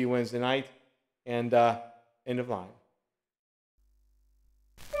 We'll see you Wednesday night. And end of line.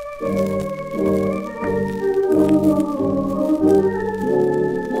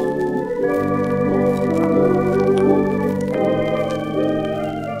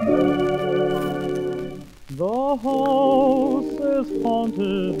 The house is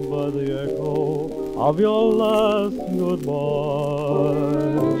haunted by the echo of your last goodbye.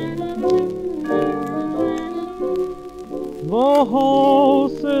 The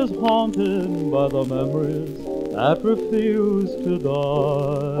house is haunted by the memories that refuse to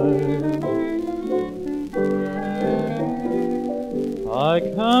die. I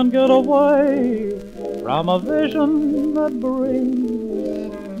can't get away from a vision that brings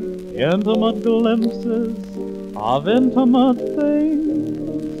intimate glimpses of intimate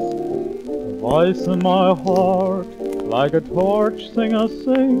things. A voice in my heart, like a torch singer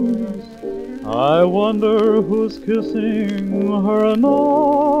sings. I wonder who's kissing her now.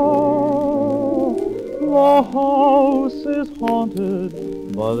 The house is haunted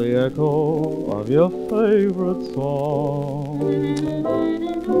by the echo of your favorite song.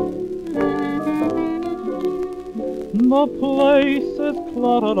 The place is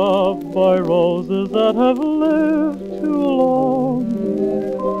cluttered up by roses that have lived too long,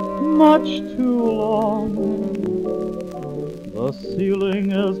 much too long. The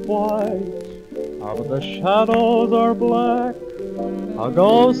ceiling is white, but the shadows are black. A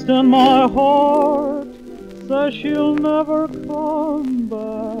ghost in my heart says she'll never come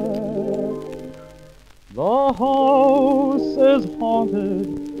back. The house is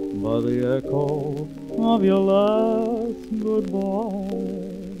haunted by the echo of your last goodbye.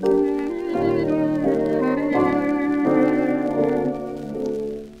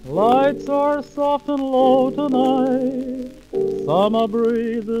 Lights are soft and low tonight, summer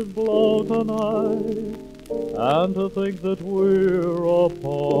breezes blow tonight, and to think that we're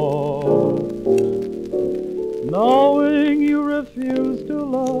apart. Knowing you refuse to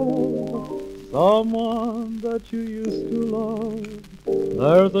love someone that you used to love,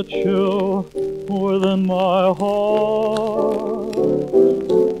 there's a chill within my heart.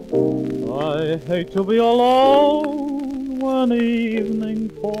 I hate to be alone when evening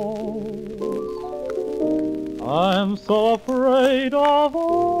falls. I'm so afraid of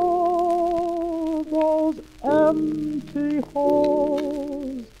all those empty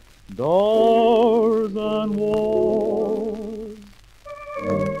halls, doors and walls.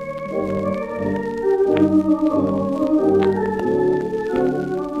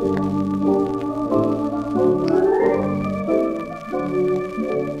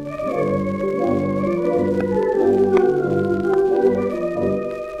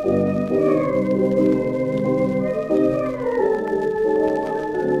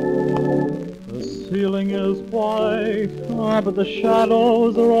 The ceiling is white, but the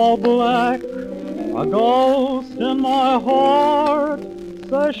shadows are all black. A ghost in my heart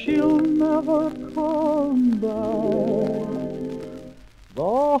says she'll never come back.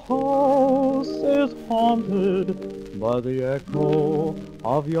 The house is haunted by the echo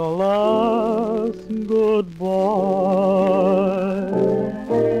of your last goodbye.